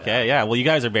 Stewie? Okay, yeah. Well, you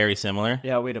guys are very similar.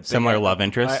 Yeah, we had a similar love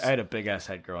interests. I had a big-ass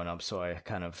head growing up, so I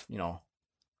kind of,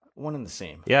 one and the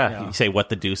same. Yeah. You say what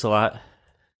the deuce a lot?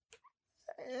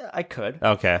 I could.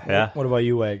 Okay, yeah. What about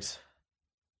you, Wags?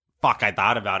 Fuck, I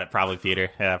thought about it. Probably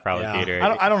Peter. Yeah, probably Peter.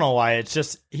 I don't know why. It's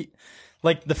just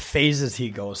like the phases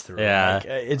he goes through. Yeah, like,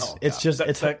 it's just the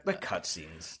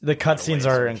cutscenes. The cutscenes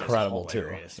are incredible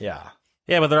too. Yeah.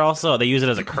 Yeah, but they use it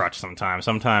as a crutch sometimes.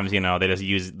 Sometimes, they just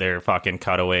use their fucking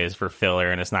cutaways for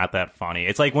filler, and it's not that funny.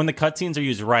 It's like when the cutscenes are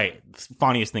used right, it's the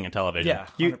funniest thing in television. Yeah,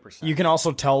 you can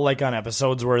also tell like on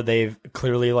episodes where they've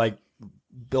clearly like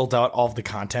built out all of the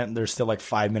content and they're still like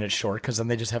 5 minutes short because then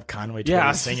they just have Conway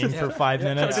Twitty singing for 5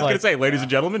 minutes. I was just going to say, ladies and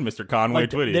gentlemen, Mr. Conway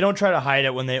Twitty. They don't try to hide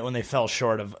it when they fell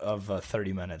short of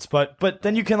 30 minutes. But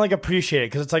then you can like appreciate it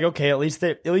because it's like, okay, at least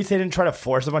they didn't try to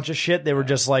force a bunch of shit. They were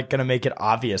just like going to make it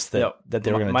obvious that they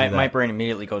were going to do that. My brain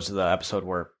immediately goes to the episode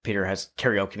where Peter has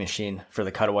karaoke machine for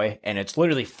the cutaway, and it's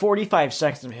literally 45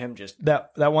 seconds of him just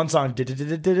that one song. The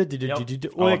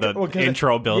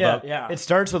intro build up. Yeah, it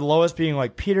starts with Lois being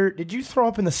like, "Peter, did you throw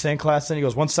up in the sink last night?" He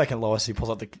goes, "1 second, Lois." He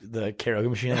pulls out the karaoke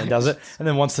machine and then does it. And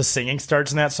then once the singing starts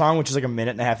in that song, which is like a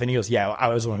minute and a half, and he goes, "Yeah, I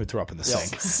was the one who threw up in the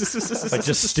sink." Like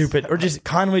just stupid, or just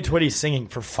Conway Twitty singing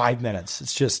for 5 minutes.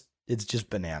 It's just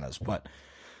bananas. But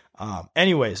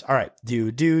anyways, all right. Do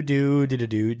with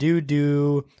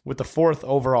the 4th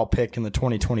overall pick in the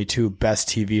 2022 Best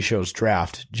TV Shows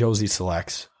draft, Josie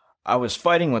selects. I was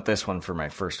fighting with this one for my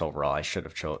first overall. I should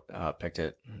have picked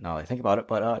it now that I think about it,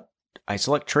 but I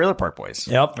select Trailer Park Boys.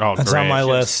 Yep, that's on my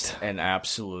list. An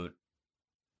absolute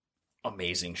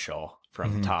amazing show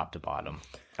from top to bottom.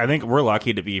 I think we're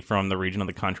lucky to be from the region of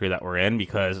the country that we're in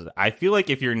because I feel like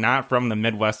if you're not from the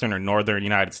Midwestern or Northern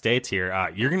United States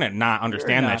here, you're going to not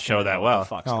understand that show that well. What the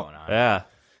fuck's going on? Yeah.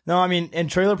 No, I mean, and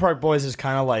Trailer Park Boys is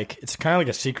kind of like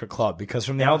a secret club because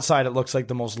from the outside it looks like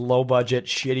the most low budget,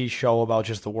 shitty show about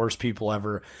just the worst people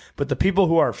ever. But the people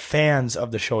who are fans of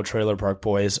the show Trailer Park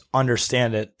Boys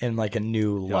understand it in like a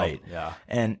new light. Yeah.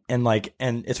 And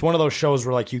it's one of those shows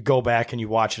where like you go back and you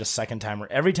watch it a second time, or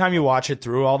every time you watch it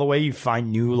through all the way, you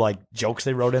find new like jokes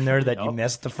they wrote in there that you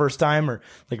missed the first time, or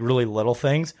like really little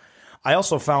things. I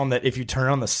also found that if you turn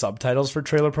on the subtitles for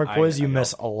Trailer Park Boys, you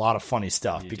miss a lot of funny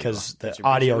stuff because the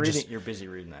audio you're busy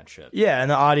reading that shit. Yeah, and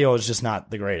the audio is just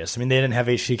not the greatest. I mean, they didn't have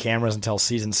HD cameras until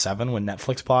season 7 when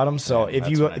Netflix bought them. So if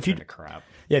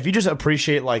you just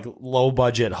appreciate like low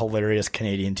budget, hilarious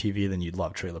Canadian TV, then you'd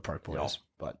love Trailer Park Boys.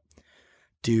 But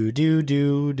with the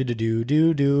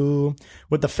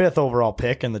 5th overall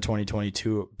pick in the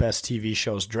 2022 Best TV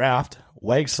Shows draft,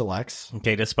 Weg selects.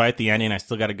 Okay, despite the ending, I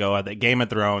still got to go at the Game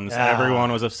of Thrones. Yeah.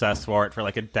 Everyone was obsessed for it for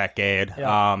like a decade.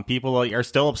 Yeah. People are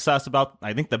still obsessed about,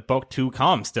 I think, the book 2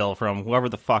 comes still from whoever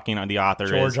the fucking the author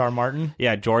is. George R. Martin.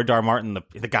 Yeah, George R. Martin,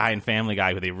 the guy in Family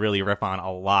Guy who they really rip on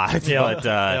a lot. Yep.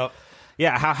 But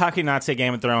yeah, how can you not say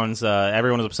Game of Thrones?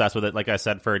 Everyone was obsessed with it, like I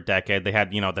said, for a decade. They had,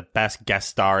 the best guest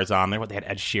stars on there. They had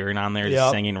Ed Sheeran on there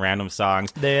just singing random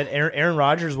songs. They had Aaron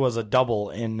Rodgers was a double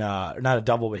in, not a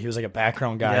double, but he was like a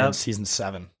background guy in season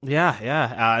 7.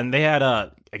 Yeah. And they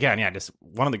had, just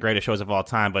one of the greatest shows of all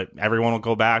time, but everyone will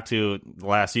go back to the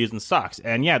last season sucks.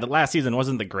 And yeah, the last season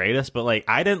wasn't the greatest, but like,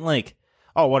 I didn't like...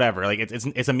 Oh, whatever. Like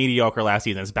it's a mediocre last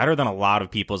season. It's better than a lot of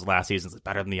people's last seasons. It's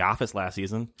better than The Office last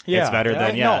season. Yeah, it's better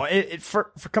than No,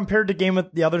 for compared to Game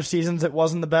of the other seasons, it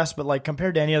wasn't the best. But like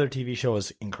compared to any other TV show,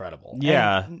 is incredible.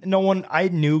 Yeah, and I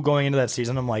knew going into that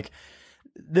season, I'm like,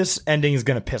 this ending is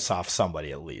going to piss off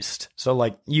somebody at least. So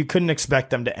like you couldn't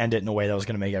expect them to end it in a way that was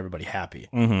going to make everybody happy.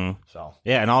 Mm-hmm. So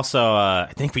yeah, and also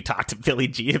I think we talked to Billy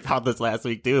G about this last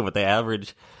week too, but they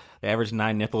average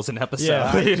 9 nipples an episode.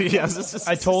 Yeah,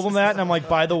 I told him that, and I'm like,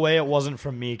 by the way, it wasn't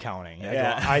from me counting.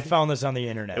 I found this on the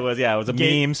internet. It was a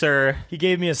meme, sir. He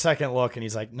gave me a second look, and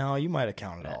he's like, no, you might have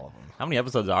counted all of them. How many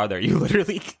episodes are there? You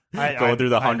literally go through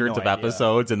the hundreds of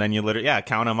episodes, and then you literally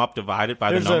count them up, divide it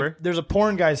by the number. There's a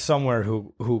porn guy somewhere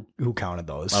who counted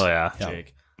those. Oh yeah,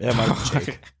 Jake. Yeah,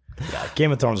 Jake. Yeah,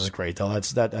 Game of Thrones is great though.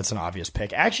 That's an obvious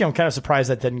pick. Actually, I'm kind of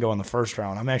surprised that didn't go in the first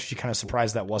round. I'm actually kind of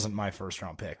surprised that wasn't my first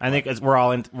round pick. I think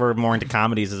we're more into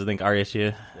comedies, is I think our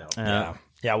issue. Yeah.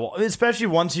 Well, especially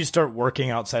once you start working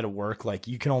outside of work, like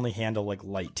you can only handle like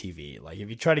light TV. Like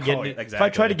if you try to get if I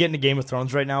try to get into Game of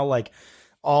Thrones right now, like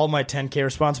all my 10K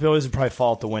responsibilities would probably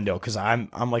fall out the window because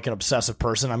I'm like an obsessive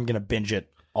person. I'm gonna binge it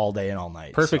all day and all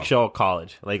night. Perfect show at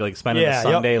college. Like spending a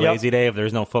Sunday lazy day if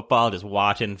there's no football, just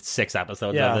watching 6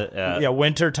 episodes of it. Yeah,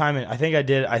 winter time. I think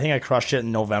I crushed it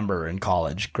in November in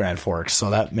college, Grand Forks. So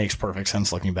that makes perfect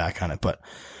sense looking back on it. But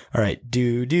all right,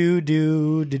 do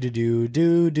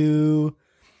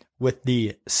with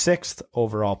the 6th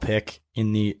overall pick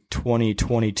in the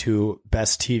 2022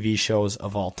 Best TV Shows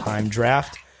of All Time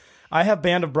draft, I have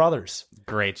Band of Brothers.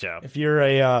 Great show. If you're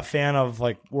a fan of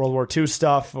like World War II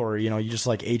stuff, or you just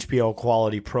like HBO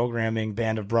quality programming,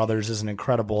 Band of Brothers is an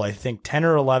incredible, I think 10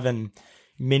 or 11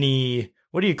 mini.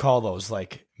 What do you call those?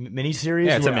 Like mini series?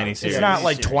 Yeah, it's a mini series. It's not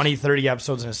like 20, 30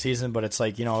 episodes in a season, but it's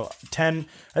like 10.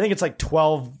 I think it's like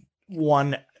 12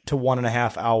 1 to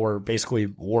 1.5 hour basically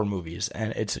war movies,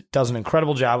 and it does an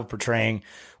incredible job of portraying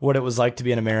what it was like to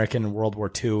be an American in World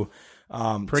War II.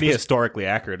 Pretty historically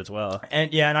accurate as well.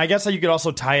 And I guess you could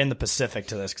also tie in the Pacific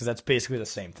to this because that's basically the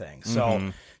same thing.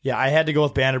 So I had to go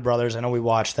with Band of Brothers. I know we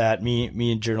watched that. Me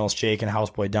and journalist Jake and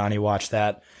houseboy Donnie watched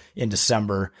that in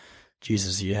December.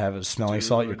 Jesus, you have a smelling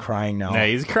salt. You're crying now. Yeah,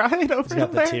 he's crying over He's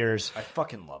got there. The tears. I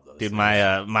fucking love those. Dude, things.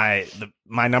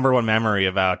 my number one memory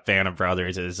about Band of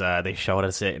Brothers is they showed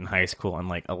us it in high school in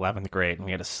like 11th grade, and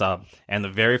we had a sub. And the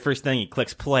very first thing he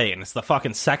clicks play, and it's the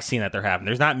fucking sex scene that they're having.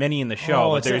 There's not many in the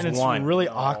show, but there's one. It's really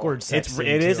awkward sex scene,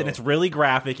 It is, and it's really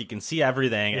graphic. You can see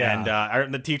everything. Yeah.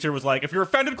 And the teacher was like, "If you're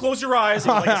offended, close your eyes." It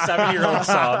was like a 7-year-old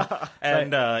sub.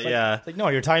 And it's like, no,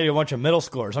 you're talking to a bunch of middle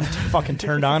schoolers. I'm fucking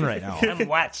turned on right now. I'm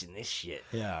watching this shit.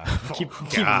 Yeah. Keep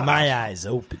my eyes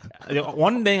open.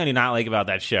 One thing I do not like about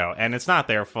that show, and it's not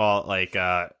their fault, like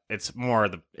it's more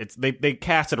they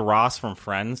casted Ross from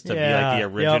Friends to be like the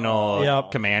original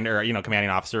commander, commanding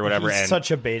officer or whatever. He's and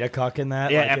such a beta cuck in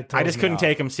that. Yeah, like, I just couldn't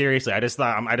take him seriously. I just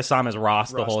saw him as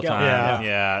Ross the whole time.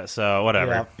 Yeah. So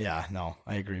whatever. Yeah. No,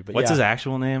 I agree. But what's his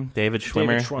actual name? David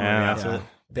Schwimmer. Yeah, that's it.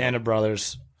 Band of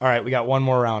Brothers. All right, we got one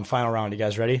more round. Final round. You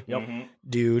guys ready? Yep.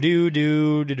 Do.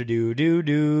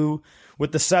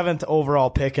 With the 7th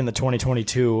overall pick in the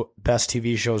 2022 Best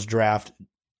TV Shows draft,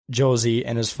 Josie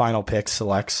and his final pick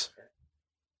selects.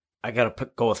 I gotta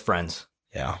go with Friends.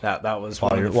 Yeah. That was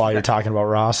while you're talking about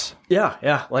Ross.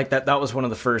 Yeah. Like that was one of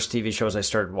the first TV shows I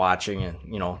started watching,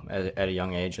 and at a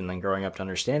young age, and then growing up to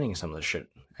understanding some of the shit.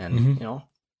 And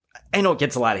I know it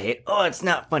gets a lot of hate. Oh, it's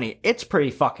not funny. It's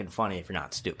pretty fucking funny if you're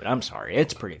not stupid. I'm sorry.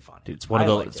 It's pretty fun. Dude, it's one of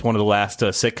the last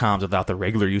sitcoms without the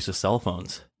regular use of cell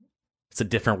phones. It's a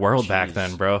different world back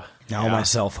then, bro. Now my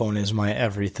cell phone is my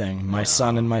everything, my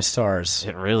sun and my stars.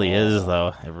 It really is,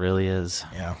 though. It really is.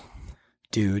 Yeah.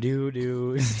 Do.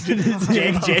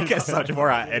 Jake has such more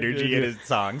energy in his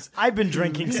songs. I've been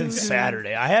drinking since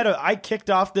Saturday. I kicked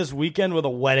off this weekend with a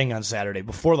wedding on Saturday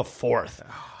before the 4th.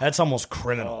 That's almost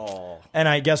criminal. Oh. And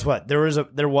I guess what?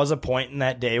 There was a point in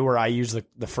that day where I used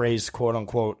the phrase quote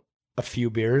unquote a few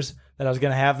beers that I was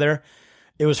gonna have there.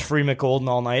 It was free McGolden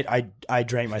all night. I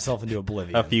drank myself into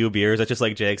oblivion. A few beers. That's just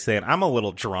like Jake saying, I'm a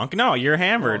little drunk. No, you're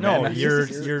hammered. No, man.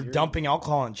 You're dumping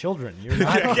alcohol on children. You're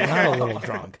not a little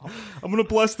drunk. I'm going to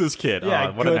bless this kid.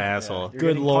 Yeah, what an asshole. Yeah,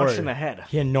 good Lord. Punched in the head.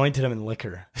 He anointed him in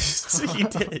liquor. He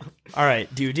did. All right.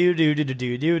 Do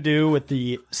with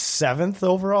the 7th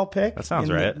overall pick. That sounds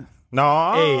right. No,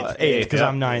 8th, because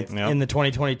I'm 9th. Yep. In the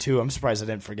 2022, I'm surprised I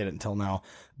didn't forget it until now.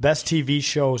 Best TV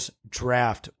shows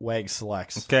draft, Wags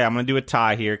selects. Okay, I'm going to do a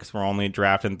tie here because we're only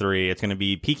drafting 3. It's going to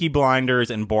be Peaky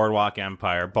Blinders and Boardwalk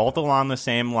Empire, both along the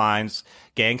same lines,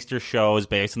 gangster shows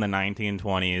based in the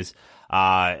 1920s.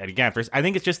 And again, first, I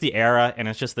think it's just the era, and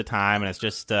it's just the time, and it's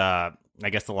just, I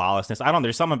guess, the lawlessness.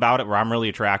 There's something about it where I'm really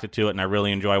attracted to it, and I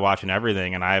really enjoy watching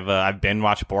everything. And I've binge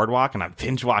watched Boardwalk, and I've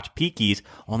binge watched Peaky's.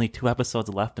 Only 2 episodes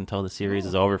left until the series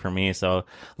is over for me, so a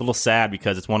little sad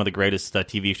because it's one of the greatest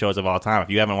TV shows of all time. If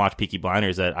you haven't watched Peaky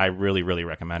Blinders, I really, really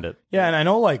recommend it. Yeah, and I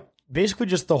know basically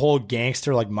just the whole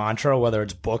gangster mantra, whether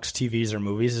it's books, TVs, or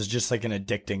movies, is just an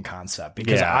addicting concept.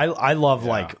 Because I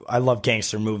love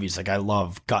gangster movies. I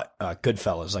love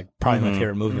Goodfellas, probably my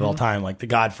favorite movie of all time. The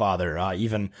Godfather,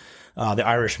 even The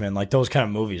Irishman, those kind of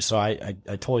movies. So I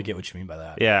totally get what you mean by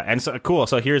that. Yeah, and so cool.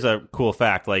 So here's a cool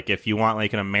fact: if you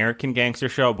want an American gangster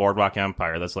show, Boardwalk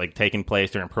Empire, that's taking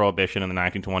place during Prohibition in the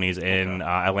 1920s in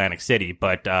Atlantic City.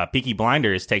 But Peaky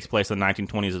Blinders takes place in the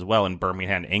 1920s as well in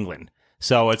Birmingham, England.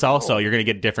 So it's also, you're going to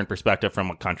get a different perspective from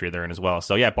what country they're in as well.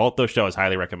 So yeah, both those shows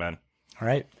highly recommend. All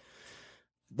right.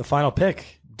 The final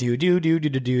pick. With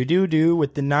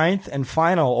the 9th and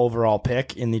final overall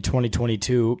pick in the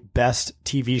 2022 Best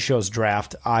TV Shows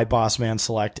Draft, I, Boss Man,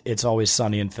 select It's Always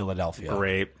Sunny in Philadelphia.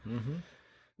 Great.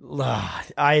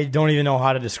 I don't even know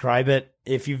how to describe it.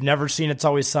 If you've never seen It's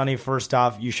Always Sunny, first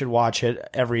off, you should watch it.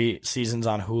 Every season's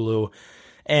on Hulu.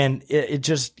 And it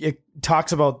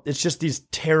talks about, it's just these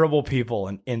terrible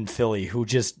people in Philly who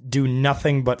just do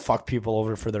nothing but fuck people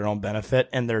over for their own benefit.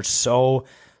 And they're so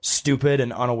stupid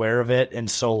and unaware of it and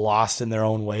so lost in their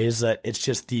own ways that it's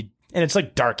just and it's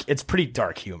dark. It's pretty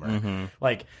dark humor. Mm-hmm.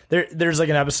 There's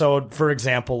an episode, for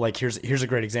example, here's a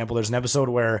great example. There's an episode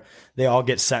where they all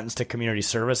get sentenced to community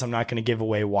service. I'm not going to give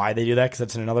away why they do that because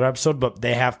that's in another episode, but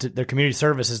their community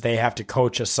service is they have to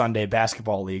coach a Sunday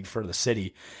basketball league for the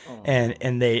city. Oh.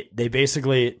 And they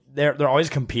basically, they're always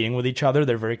competing with each other.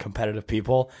 They're very competitive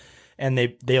people. And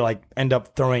they end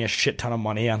up throwing a shit ton of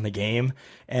money on the game,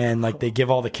 and they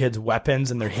give all the kids weapons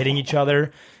and they're hitting each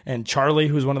other. And Charlie,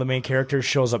 who's one of the main characters,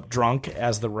 shows up drunk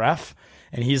as the ref,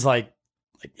 and he's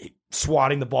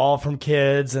swatting the ball from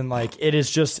kids, and it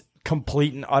is just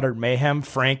complete and utter mayhem.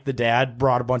 Frank, the dad,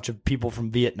 brought a bunch of people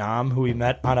from Vietnam who he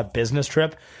met on a business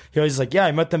trip. He always yeah,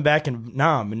 I met them back in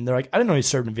Vietnam, and they're I didn't know he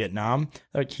served in Vietnam.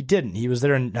 They're he didn't. He was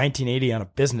there in 1980 on a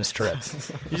business trip.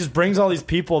 He just brings all these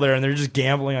people there, and they're just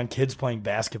gambling on kids playing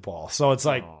basketball. So it's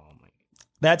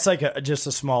that's just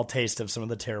a small taste of some of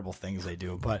the terrible things they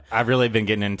do. But I've really been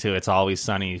getting into It's Always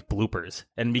Sunny bloopers,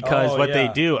 and because they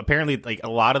do, apparently, a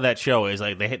lot of that show is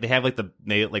they have they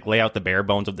lay out the bare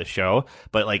bones of the show,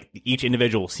 but each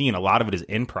individual scene, a lot of it is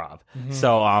improv. Mm-hmm.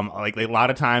 So a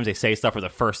lot of times they say stuff for the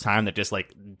first time that just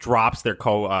drops their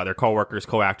coworkers,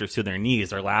 co-actors to their knees.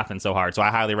 They're laughing so hard. So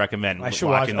I highly recommend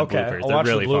watching the bloopers. They're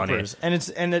really funny,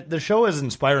 and the show is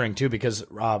inspiring too because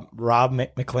Rob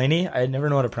McElhenney, I never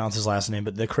know how to pronounce his last name,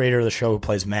 but the creator of the show who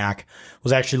plays Mac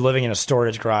was actually living in a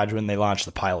storage garage when they launched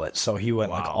the pilot. So he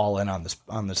went all in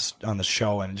on this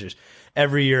show, and just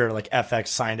every year FX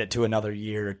signed it to another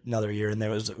year, and there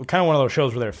was kind of one of those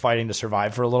shows where they're fighting to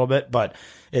survive for a little bit, but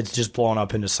it's just blown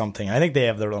up into something. I think they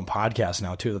have their own podcast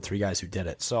now too, the 3 guys who did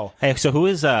it. So hey, so who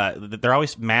is they're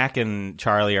always, Mac and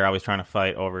Charlie are always trying to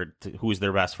fight over who's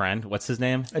their best friend. What's his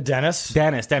name? Dennis.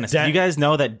 Did you guys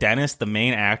know that Dennis, the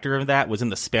main actor of that, was in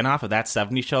the spinoff of That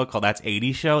 70s Show called That's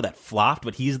 80s Show that flopped,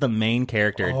 but he's the main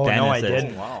character. Oh, Dennis no, I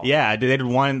didn't. Wow. Yeah, they did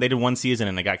one season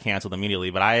and it got canceled immediately.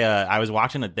 But I was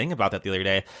watching a thing about that that the other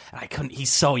day, and I couldn't.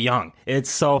 He's so young. It's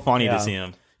so funny to see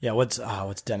him. Yeah, what's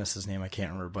Dennis's name? I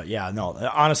can't remember, but yeah, no,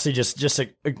 honestly, just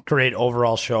a great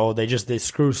overall show. They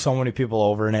screw so many people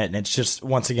over in it, and it's just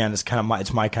once again,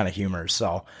 it's my kind of humor.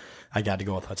 So I got to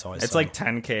go with what's always. It's funny. Like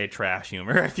 10K trash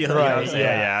humor. I feel right, like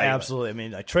yeah, absolutely. I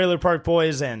mean, like Trailer Park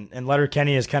Boys and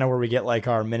Letterkenny is kind of where we get like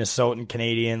our Minnesotan,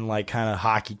 Canadian, like kind of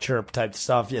hockey chirp type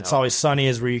stuff. It's Always Sunny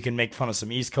is where you can make fun of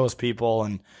some East Coast people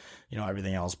and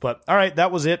everything else. But all right,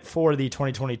 that was it for the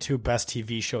 2022 Best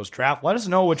TV Shows draft. Let us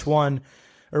know which one.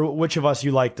 Or which of us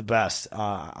you like the best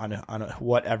on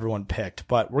what everyone picked.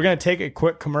 But we're going to take a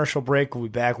quick commercial break. We'll be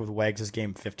back with Wags'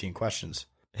 Game 15 Questions.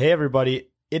 Hey, everybody.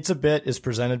 It's a Bit is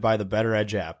presented by the Better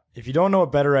Edge app. If you don't know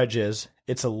what Better Edge is,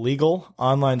 it's a legal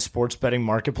online sports betting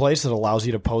marketplace that allows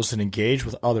you to post and engage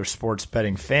with other sports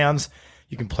betting fans.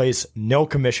 You can place no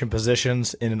commission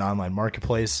positions in an online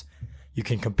marketplace. You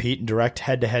can compete in direct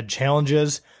head-to-head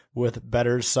challenges with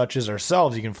bettors such as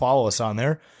ourselves. You can follow us on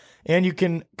there. And you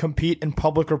can compete in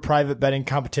public or private betting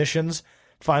competitions.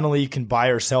 Finally, you can buy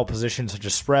or sell positions such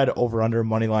as spread, over, under,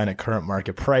 money line at current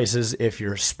market prices if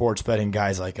you're sports betting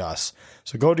guys like us.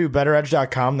 So go to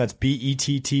betteredge.com. That's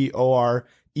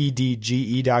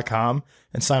BetterEdge.com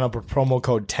and sign up with promo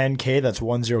code 10K. That's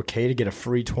 10K to get a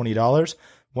free $20.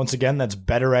 Once again, that's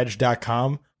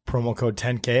betteredge.com. Promo code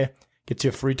 10K gets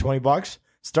you a free $20.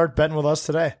 Start betting with us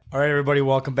today. All right, everybody,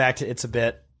 welcome back to It's a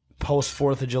Bit post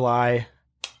 4th of July.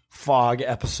 Fog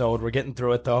episode. We're getting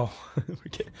through it though.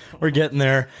 We're getting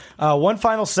there. One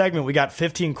final segment. We got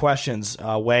 15 questions.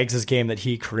 Wags' game that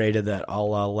he created that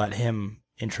I'll let him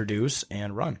introduce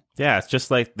and run. Yeah, it's just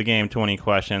like the game 20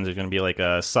 questions. There's going to be like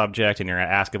a subject, and you're going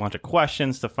to ask a bunch of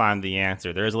questions to find the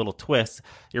answer. There is a little twist.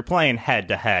 You're playing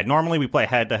head-to-head. Normally, we play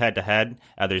head-to-head-to-head.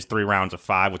 There's 3 rounds of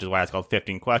 5, which is why it's called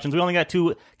 15 questions. We only got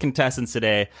 2 contestants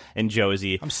today, and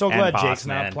Josie. I'm so glad Jake's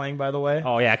not playing, by the way.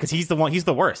 Oh, yeah, because he's the one. He's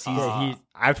the worst.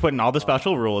 I've put in all the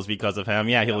special rules because of him.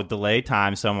 Yeah, he'll delay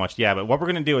time so much. Yeah, but what we're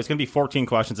going to do is going to be 14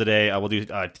 questions a day. We'll do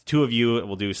 2 of you.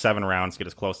 We'll do 7 rounds, get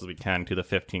as close as we can to the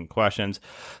 15 questions.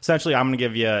 Essentially, I'm going to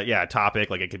give you a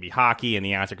topic. Like, it could be hockey, and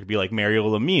the answer could be like Mario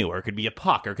Lemieux, or it could be a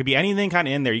puck, or it could be anything kind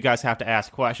of in there. You guys have to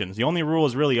ask questions. The only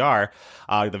rules really are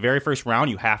the very first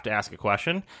round, you have to ask a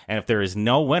question. And if there is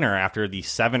no winner after the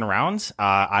 7 rounds,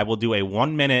 I will do a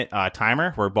 1-minute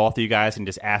timer where both of you guys can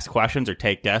just ask questions or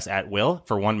take guess at will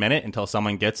for 1 minute until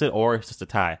someone gets it, or it's just a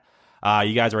tie.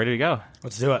 You guys ready to go?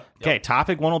 Let's do it. Okay,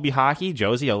 topic 1 will be hockey.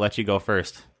 Josie, I'll let you go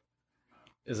first.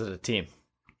 Is it a team?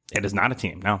 It is not a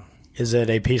team, no. Is it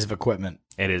a piece of equipment?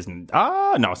 It is. No,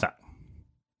 it's not.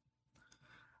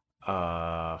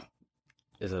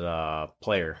 Is it a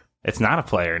player? It's not a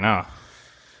player, no.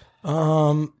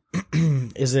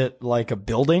 Is it like a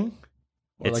building?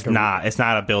 It's not. It's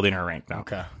not a building or rink, no.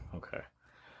 Okay.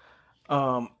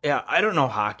 Yeah, I don't know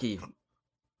hockey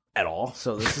at all,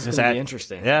 so this is going to be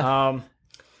interesting. Yeah.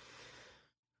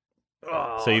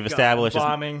 So you've established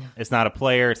it's not a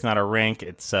player, it's not a rink,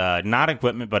 it's not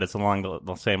equipment, but it's along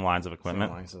the same lines of equipment.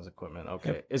 Same lines as equipment.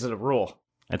 Okay. Yep. Is it a rule?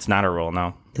 It's not a rule,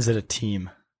 no. Is it a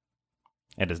team?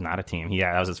 It is not a team.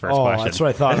 Yeah, that was his first question. That's what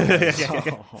I thought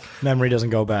it was. Memory doesn't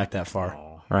go back that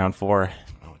far. Round 4.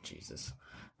 Oh, Jesus.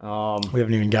 We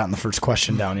haven't even gotten the first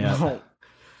question down yet.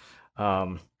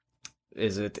 No.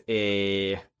 Is it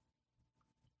a...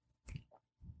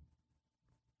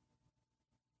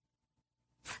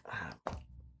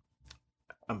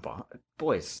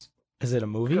 Boys. Is it a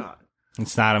movie? God.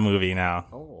 It's not a movie now.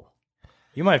 Oh.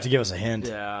 You might have to give us a hint.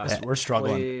 Yeah. We're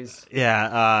struggling. Please.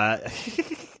 Yeah.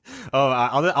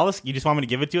 I'll just, you just want me to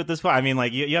give it to you at this point? I mean,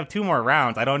 like, you have 2 more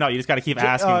rounds. I don't know. You just got to keep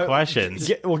asking questions.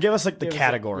 Give us like the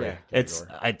category. Yeah,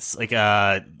 it's like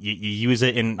you use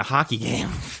it in a hockey game.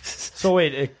 So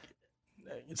wait,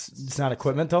 it's not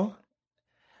equipment though?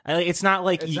 It's not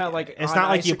like you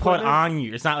put on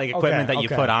you. It's not like equipment that you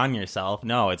put on yourself.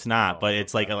 No, it's not. But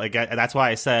it's like that's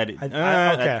why I said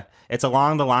it's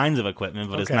along the lines of equipment,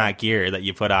 but it's not gear that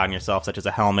you put on yourself, such as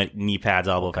a helmet, knee pads,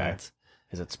 elbow pads.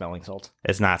 Is it smelling salts?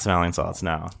 It's not smelling salts.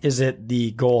 No. Is it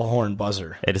the goal horn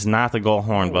buzzer? It is not the goal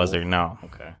horn buzzer. No.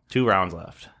 Okay. 2 rounds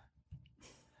left.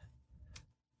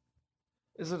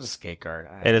 Is it a skate guard?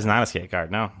 It is not a skate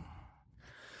guard. No.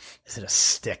 Is it a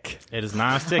stick? It is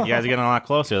not a stick. You guys are getting a lot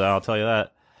closer, though. I'll tell you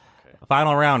that. Okay.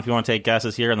 Final round, if you want to take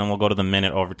guesses here, and then we'll go to the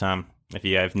minute overtime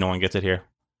if no one gets it here.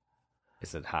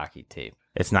 Is it hockey tape?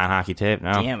 It's not hockey tape,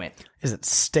 no. Damn it. Is it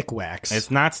stick wax? It's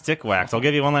not stick wax. I'll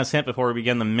give you one last hint before we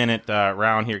begin the minute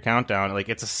round here countdown. Like,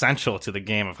 it's essential to the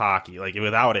game of hockey. Like,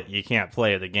 without it, you can't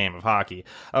play the game of hockey.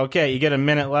 Okay, you get a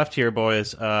minute left here,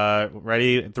 boys.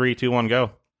 Ready? 3, 2, 1,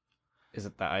 go. Is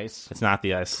it the ice? It's not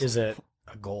the ice. Is it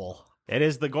a goal? It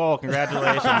is the goal.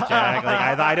 Congratulations, Jack.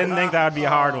 Like I didn't think that would be a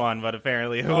hard one, but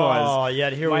apparently it was. Oh, yeah,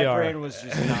 here we are. My brain was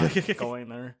just not going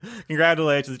there.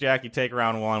 Congratulations, Jack. You take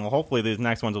round one. Well, hopefully these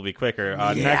next ones will be quicker.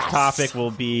 Next topic will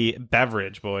be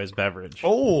beverage, boys. Beverage.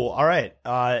 Oh, all right.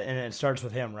 And it starts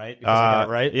with him, right? Because I got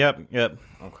it right? Yep.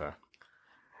 Okay.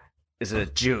 Is it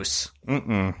a juice?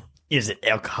 Mm-mm. Is it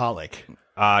alcoholic?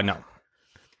 No.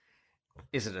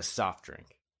 Is it a soft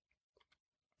drink?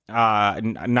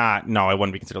 No, it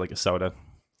wouldn't be considered like a soda.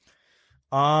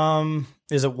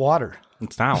 Is it water?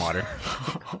 It's not water.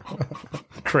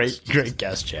 Great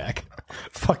guess, Jack.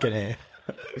 Fucking A.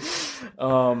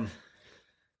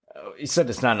 You said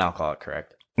it's not an alcoholic,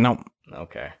 correct? No.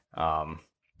 Okay.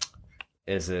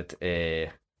 Is it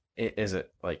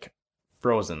like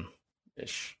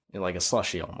frozen-ish, like a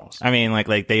slushy almost? I mean,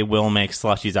 like they will make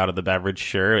slushies out of the beverage.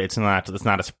 Sure, it's not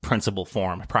a principal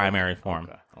form, primary form.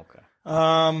 Okay.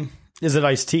 Is it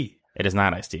iced tea? It is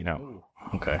not iced tea. No.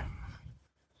 Okay.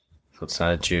 So it's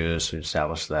not a juice. We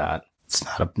established that. It's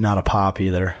not a pop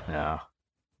either. Yeah.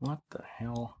 What the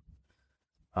hell?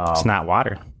 It's not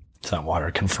water. It's not water.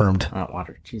 Confirmed. Not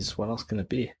water. Jesus, what else can it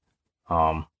be?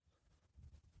 God,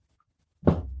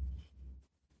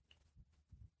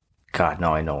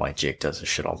 no, I know why Jake does this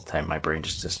shit all the time. My brain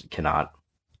just cannot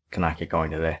get going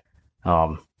today.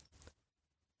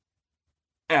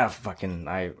 Yeah, fucking,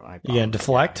 You gonna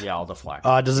deflect? Yeah, I'll deflect.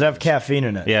 Does it have caffeine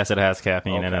in it? Yes, it has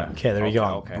caffeine in it. Okay, there we go.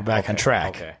 Okay, We're back on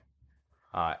track. Okay.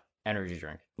 Energy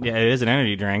drink. Yeah, it is an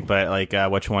energy drink, but like,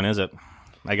 which one is it?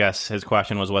 I guess his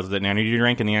question was it an energy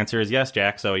drink? And the answer is yes,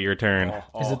 Jack. So your turn.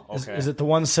 Is it the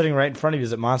one sitting right in front of you?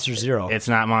 Is it Monster Zero? It's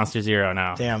not Monster Zero,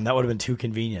 no. Damn, that would have been too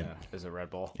convenient. Yeah. Is it Red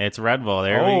Bull? It's Red Bull.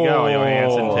 There we go.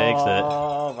 Johansson takes it.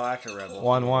 Oh, vodka Red Bull.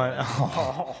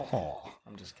 1-1.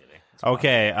 I'm just kidding.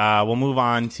 Okay, we'll move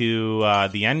on to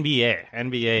the NBA.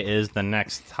 NBA is the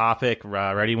next topic.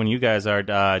 Ready when you guys are.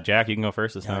 Jack, you can go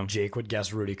first this time. Jake would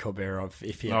guess Rudy Gobert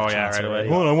if he had Oh, a yeah, chance right away. already.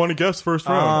 Hold on, I want to guess first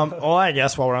round. Well, I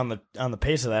guess while we're on the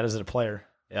pace of that, is it a player?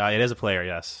 It is a player,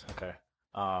 yes. Okay.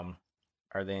 Are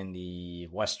they in the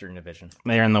Western Division?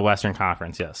 They're in the Western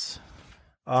Conference, yes.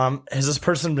 Has this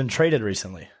person been traded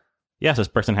recently? Yes, this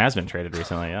person has been traded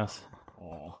recently, yes.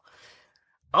 Oh.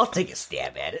 I'll take a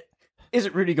stab at it. Is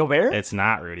it Rudy Gobert? It's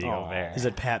not Rudy Gobert. Is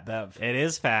it Pat Bev? It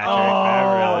is Patrick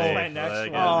Beverley. Beverley. My next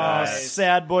Look one. at that.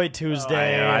 Sad boy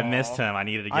Tuesday. I missed him. I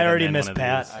needed to get I already him in missed one of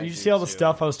Pat. these. Did you see all the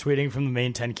stuff I was tweeting from the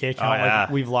main 10K account? Oh, yeah. Like,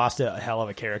 we've lost a hell of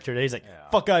a character today. He's like,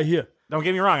 fuck out of here. Don't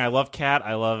get me wrong. I love Cat.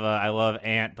 I love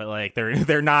Ant, but like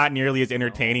they're not nearly as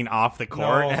entertaining off the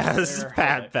court as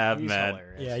Pat Bev, man.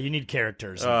 Yeah, you need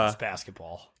characters in this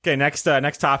basketball. Okay, next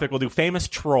topic. We'll do famous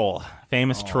troll.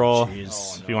 Famous troll.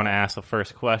 Geez. If you want to ask the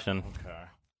first question. Okay.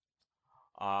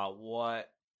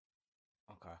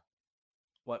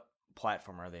 What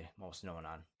platform are they most known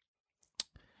on?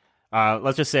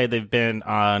 Let's just say they've been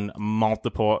on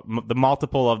multiple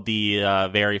of the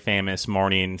very famous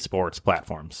morning sports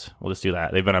platforms. We'll just do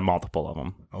that. They've been on multiple of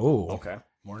them. Oh, okay.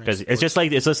 Because it's just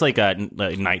like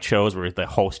night shows where the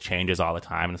host changes all the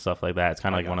time and stuff like that. It's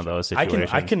kind of like one of those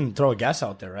situations. I can throw a guess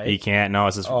out there, right? You can't. No,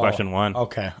 this is question one.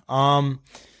 Okay.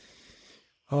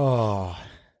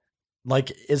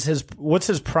 Like, what's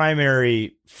his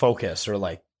primary focus, or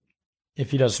like,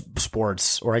 if he does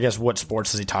sports, or I guess what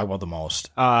sports does he talk about the most?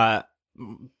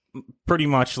 Pretty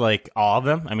much like all of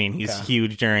them. I mean, he's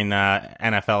huge during the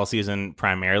NFL season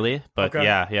primarily, but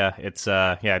yeah, it's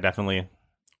definitely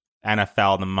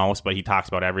NFL the most. But he talks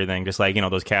about everything, just like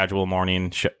those casual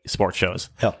morning sports shows.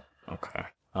 Yep. Okay.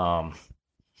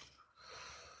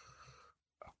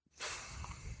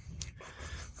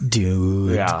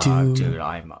 Dude,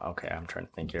 I'm okay. I'm trying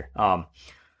to think here.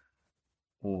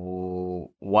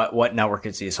 What network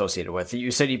is he associated with? You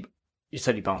said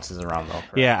he bounces around though.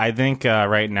 Correct? Yeah, I think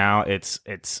right now it's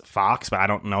Fox, but I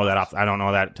don't know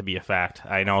that to be a fact.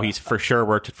 I know he's for sure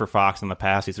worked for Fox in the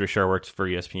past. He's for sure worked for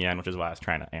ESPN, which is why I was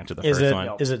trying to answer the first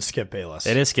one. Is it Skip Bayless?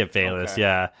 It is Skip Bayless. Okay.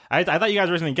 Yeah, I thought you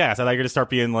guys were going to guess. I thought you were going to start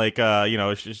being like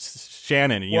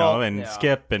Shannon, and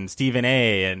Skip and Stephen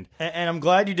A. And I'm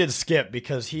glad you did Skip,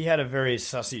 because he had a very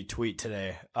sussy tweet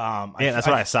today. That's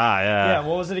what I saw. Yeah.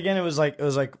 What was it again? It was like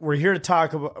we're here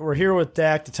with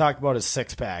Dak to talk about his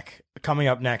six pack coming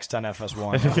up next on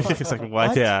FS1. It's like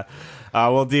what? Yeah.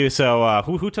 We'll do so.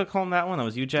 Who took home that one? That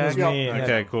was you, Jack. It was me.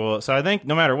 Okay, cool. So I think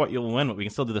no matter what, you'll win, but we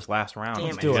can still do this last round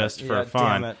just for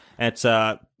fun. Damn it. It's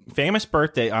famous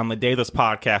birthday on the day this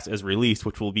podcast is released,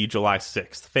 which will be July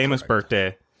 6th. Famous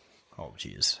birthday. Oh,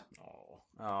 jeez.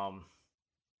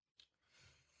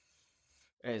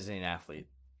 Is he an athlete?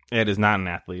 It is not an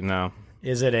athlete, no.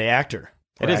 Is it an actor?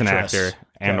 It is an actor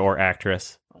or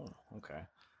actress. Oh, okay.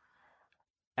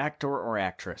 Actor or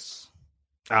actress?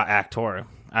 Actor.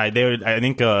 I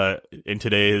think in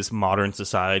today's modern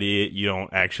society, you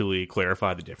don't actually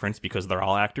clarify the difference because they're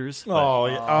all actors.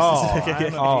 What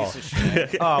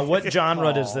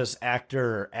genre does this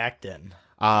actor act in?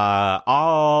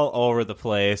 All over the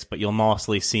place, but you'll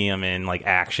mostly see him in like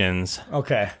actions.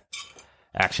 Okay.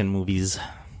 Action movies.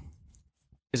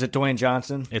 Is it Dwayne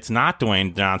Johnson? It's not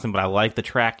Dwayne Johnson, but I like the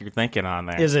track you're thinking on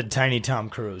there. Is it Tiny Tom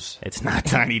Cruise? It's not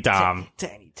Tiny Tom.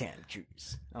 Tiny Tom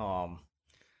Cruise.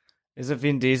 Is it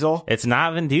Vin Diesel? It's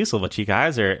not Vin Diesel, but you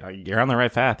guys you're on the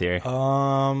right path here.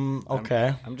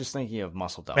 Okay. I'm just thinking of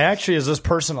Muscle Dogs. Actually, is this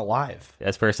person alive?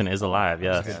 This person is alive,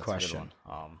 yes. That's a good question.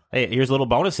 Hey, here's a little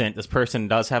bonus hint. This person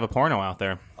does have a porno out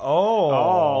there.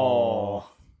 Oh.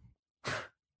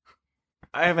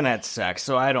 I haven't had sex,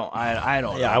 so I don't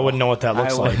know. Yeah, I wouldn't know what that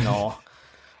looks like. No.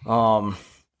 God,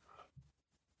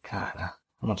 I'm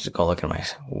going to go look at my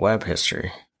web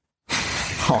history.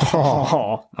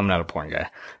 I'm not a porn guy.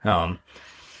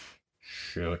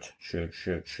 Shoot.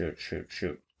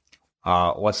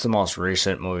 What's the most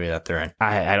recent movie that they're in?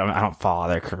 I don't follow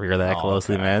their career that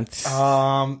closely, okay. man.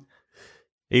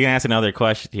 You can ask another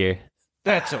question here.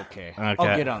 That's okay. I'll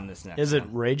get on this next. Is it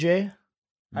Ray J?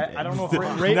 I don't know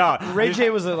if Ray J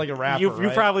was like a rapper. You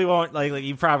right? probably won't like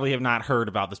you probably have not heard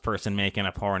about this person making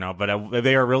a porno, but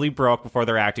they were really broke before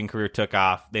their acting career took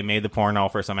off. They made the porno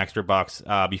for some extra bucks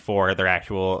before their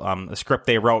actual the script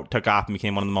they wrote took off and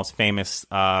became one of the most famous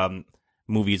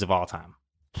movies of all time.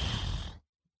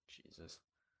 Jesus.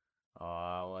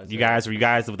 You guys,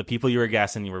 the people you were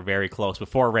guessing, you were very close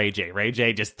before Ray J. Ray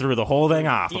J just threw the whole thing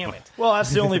off. Damn it. Well, that's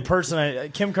the only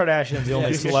person Kim Kardashian's the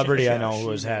only celebrity I know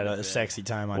who has had a sexy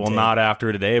time on tape. Not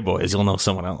after today, boys. You'll know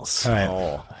someone else. All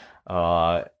right.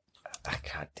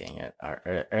 God dang it.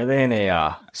 Are they in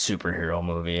a superhero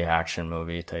movie, action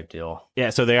movie type deal? Yeah,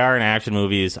 so they are in action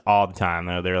movies all the time.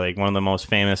 They're like one of the most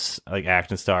famous like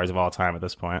action stars of all time at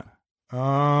this point.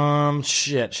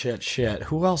 Shit.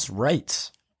 Who else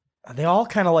writes? They all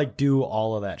kind of like do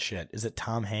all of that shit. Is it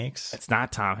Tom Hanks? It's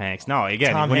not Tom Hanks. No,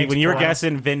 again, Tom when Hanks you were porno.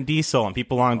 guessing Vin Diesel and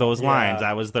people along those lines,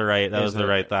 that was the right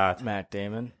thought. Matt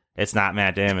Damon? It's not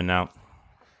Matt Damon, no.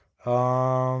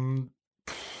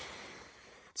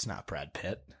 It's not Brad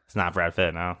Pitt. It's not Brad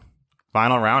Pitt, no.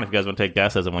 Final round, if you guys want to take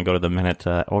guesses, and we'll go to the minute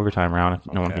overtime round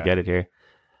if no one can get it here.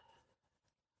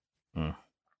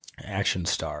 Action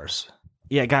stars.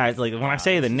 Yeah, guys, like when I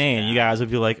say the name, you guys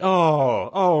would be like,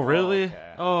 "Oh, really? Okay.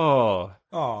 Oh."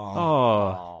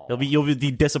 You'll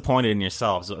be disappointed in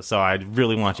yourselves. So I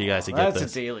really want you guys to get this.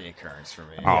 That's a daily occurrence for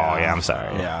me. Oh yeah, I'm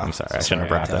sorry. Yeah, I'm sorry. I shouldn't have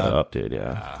brought that up, dude.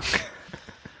 Yeah.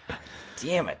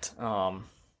 Damn it.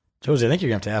 Josie, I think you're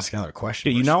gonna have to ask another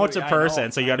question. Dude, you know it's a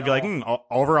person, so you got to be like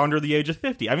over under the age of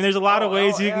 50. I mean, there's a lot of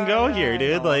ways you can go here,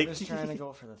 dude. Like, I'm just trying to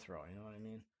go for the throw. You know what I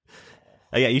mean?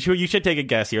 Yeah, you should take a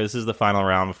guess here. This is the final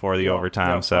round before the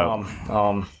overtime. So,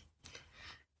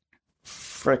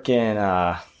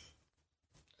 freaking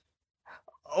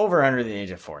over under the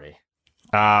age of 40.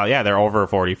 Yeah, they're over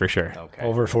 40 for sure. Okay,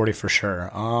 over 40 for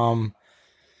sure.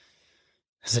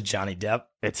 Is it Johnny Depp?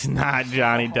 It's not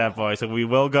Johnny Depp, boy. So we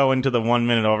will go into the 1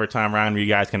 minute overtime round where you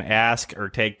guys can ask or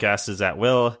take guesses at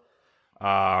will.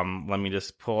 Let me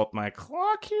just pull up my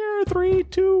clock here. 3,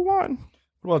 2, 1.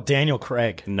 What about Daniel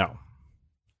Craig? No.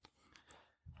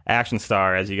 Action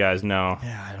star, as you guys know.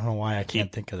 Yeah, I don't know why I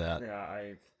can't think of that.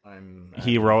 Yeah,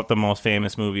 he wrote the most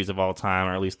famous movies of all time,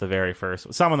 or at least the very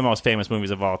first. Some of the most famous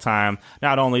movies of all time.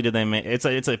 Not only did they make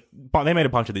they made a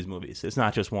bunch of these movies. It's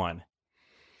not just one.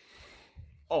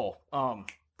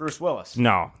 Bruce Willis.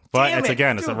 No, but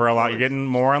Damn it's a real lot. You're getting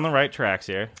more on the right tracks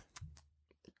here.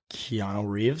 Keanu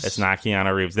Reeves? It's not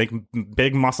Keanu Reeves.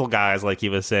 Big muscle guys, like he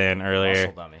was saying earlier.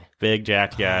 Muscle dummy. Big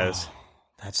jacked guys.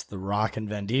 That's The Rock and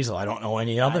Vin Diesel. I don't know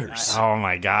any others. Oh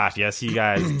my gosh, yes, you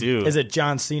guys do. Is it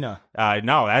John Cena?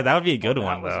 No, that would be a good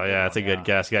one though. Yeah, that's a good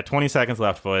guess. You got 20 seconds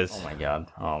left, boys. Oh my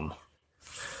god.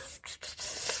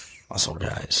 Muscle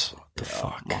guys. The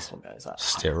fuck? Muscle guys.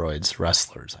 Steroids,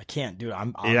 wrestlers. I can't do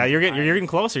it. You're getting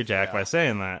closer, Jack, by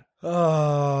saying that.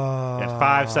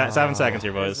 Yeah, 7 seconds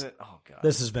here, boys. Oh god.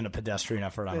 This has been a pedestrian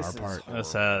effort on our part.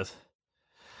 This has.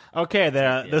 Okay,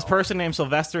 this person named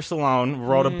Sylvester Stallone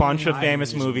wrote a bunch of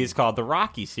famous movies called the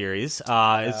Rocky series.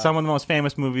 It's some of the most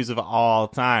famous movies of all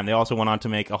time. They also went on to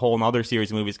make a whole other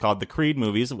series of movies called the Creed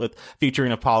movies,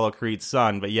 featuring Apollo Creed's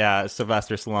son. But yeah,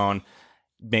 Sylvester Stallone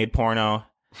made porno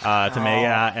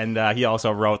and he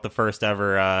also wrote the first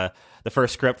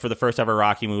script for the first ever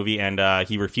Rocky movie, and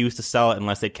he refused to sell it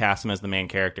unless they cast him as the main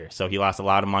character. So he lost a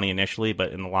lot of money initially,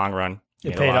 but in the long run,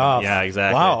 it paid off. Yeah,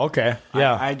 exactly. Wow, okay.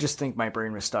 Yeah. I just think my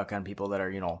brain was stuck on people that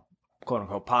are, quote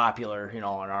unquote popular, in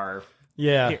our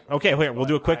Yeah. Here, okay, here, we'll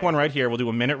do a quick one right here. We'll do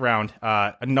a minute round.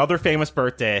 Another famous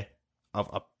birthday of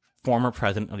a former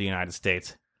president of the United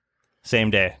States.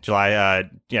 Same day, July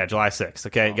 6th.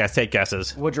 Okay, you guys take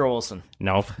guesses. Woodrow Wilson.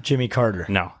 Nope. Jimmy Carter.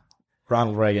 No.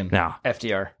 Ronald Reagan. No.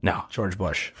 FDR. No. George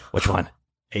Bush. Which one?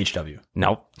 HW.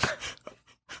 Nope.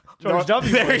 George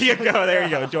W. There you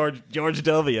go. George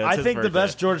W. I think the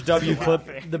best George W.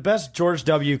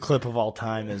 clip of all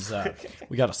time is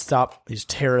we got to stop these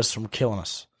terrorists from killing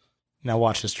us. Now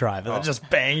watch this drive. And then just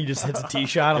bang, he just hits a tee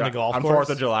shot on the golf course.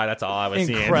 4th of July, that's all I was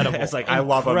seeing. It's like, I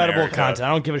love America. Incredible content. I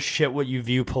don't give a shit what you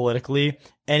view politically.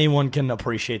 Anyone can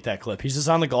appreciate that clip. He's just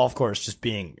on the golf course just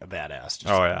being a badass.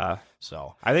 Yeah.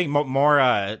 So I think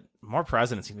more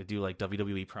presidents seem to do like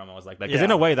WWE promos like that. Because in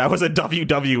a way, that was a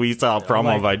WWE style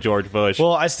promo by George Bush.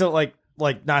 Well, I still like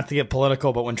not to get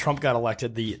political, but when Trump got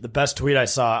elected, the best tweet I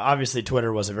saw, obviously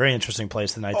Twitter was a very interesting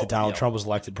place the night that Donald Trump was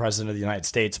elected president of the United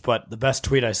States. But the best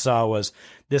tweet I saw was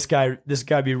this guy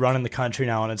be running the country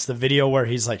now, and it's the video where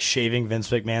he's like shaving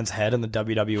Vince McMahon's head in the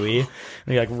WWE,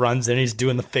 and he like runs in, he's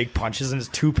doing the fake punches, and his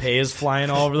toupee is flying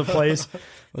all over the place.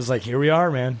 It was like, here we are,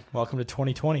 man. Welcome to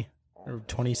 2020 or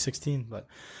 2016. But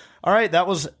all right, that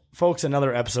was, folks,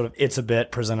 another episode of It's a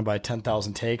Bit presented by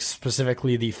 10,000 Takes,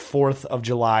 specifically the 4th of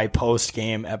July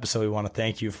post-game episode. We want to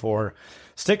thank you for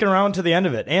sticking around to the end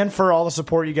of it and for all the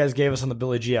support you guys gave us on the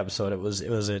Billy G episode. It was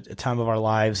a time of our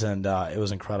lives, and it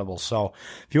was incredible. So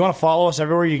if you want to follow us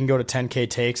everywhere, you can go to 10K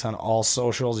Takes on all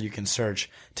socials. You can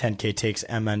search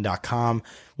 10ktakesmn.com.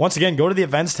 Once again, go to the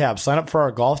events tab. Sign up for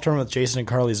our golf tournament with Jason and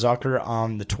Carly Zucker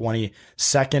on the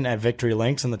 22nd at Victory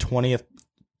Links, and the 20th,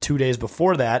 2 days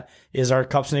before that, is our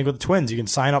Cup Snake with the Twins. You can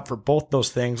sign up for both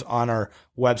those things on our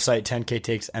website,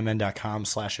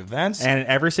 10ktakesmn.com/events. And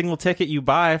every single ticket you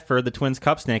buy for the Twins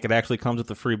Cup Snake, it actually comes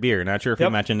with a free beer. Not sure if you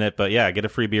mentioned it, but yeah, get a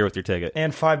free beer with your ticket.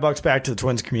 And $5 back to the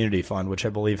Twins Community Fund, which I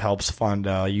believe helps fund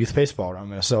youth baseball around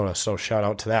Minnesota. So shout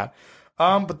out to that.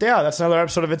 But yeah, that's another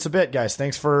episode of It's a Bit, guys.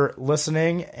 Thanks for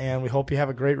listening, and we hope you have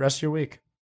a great rest of your week.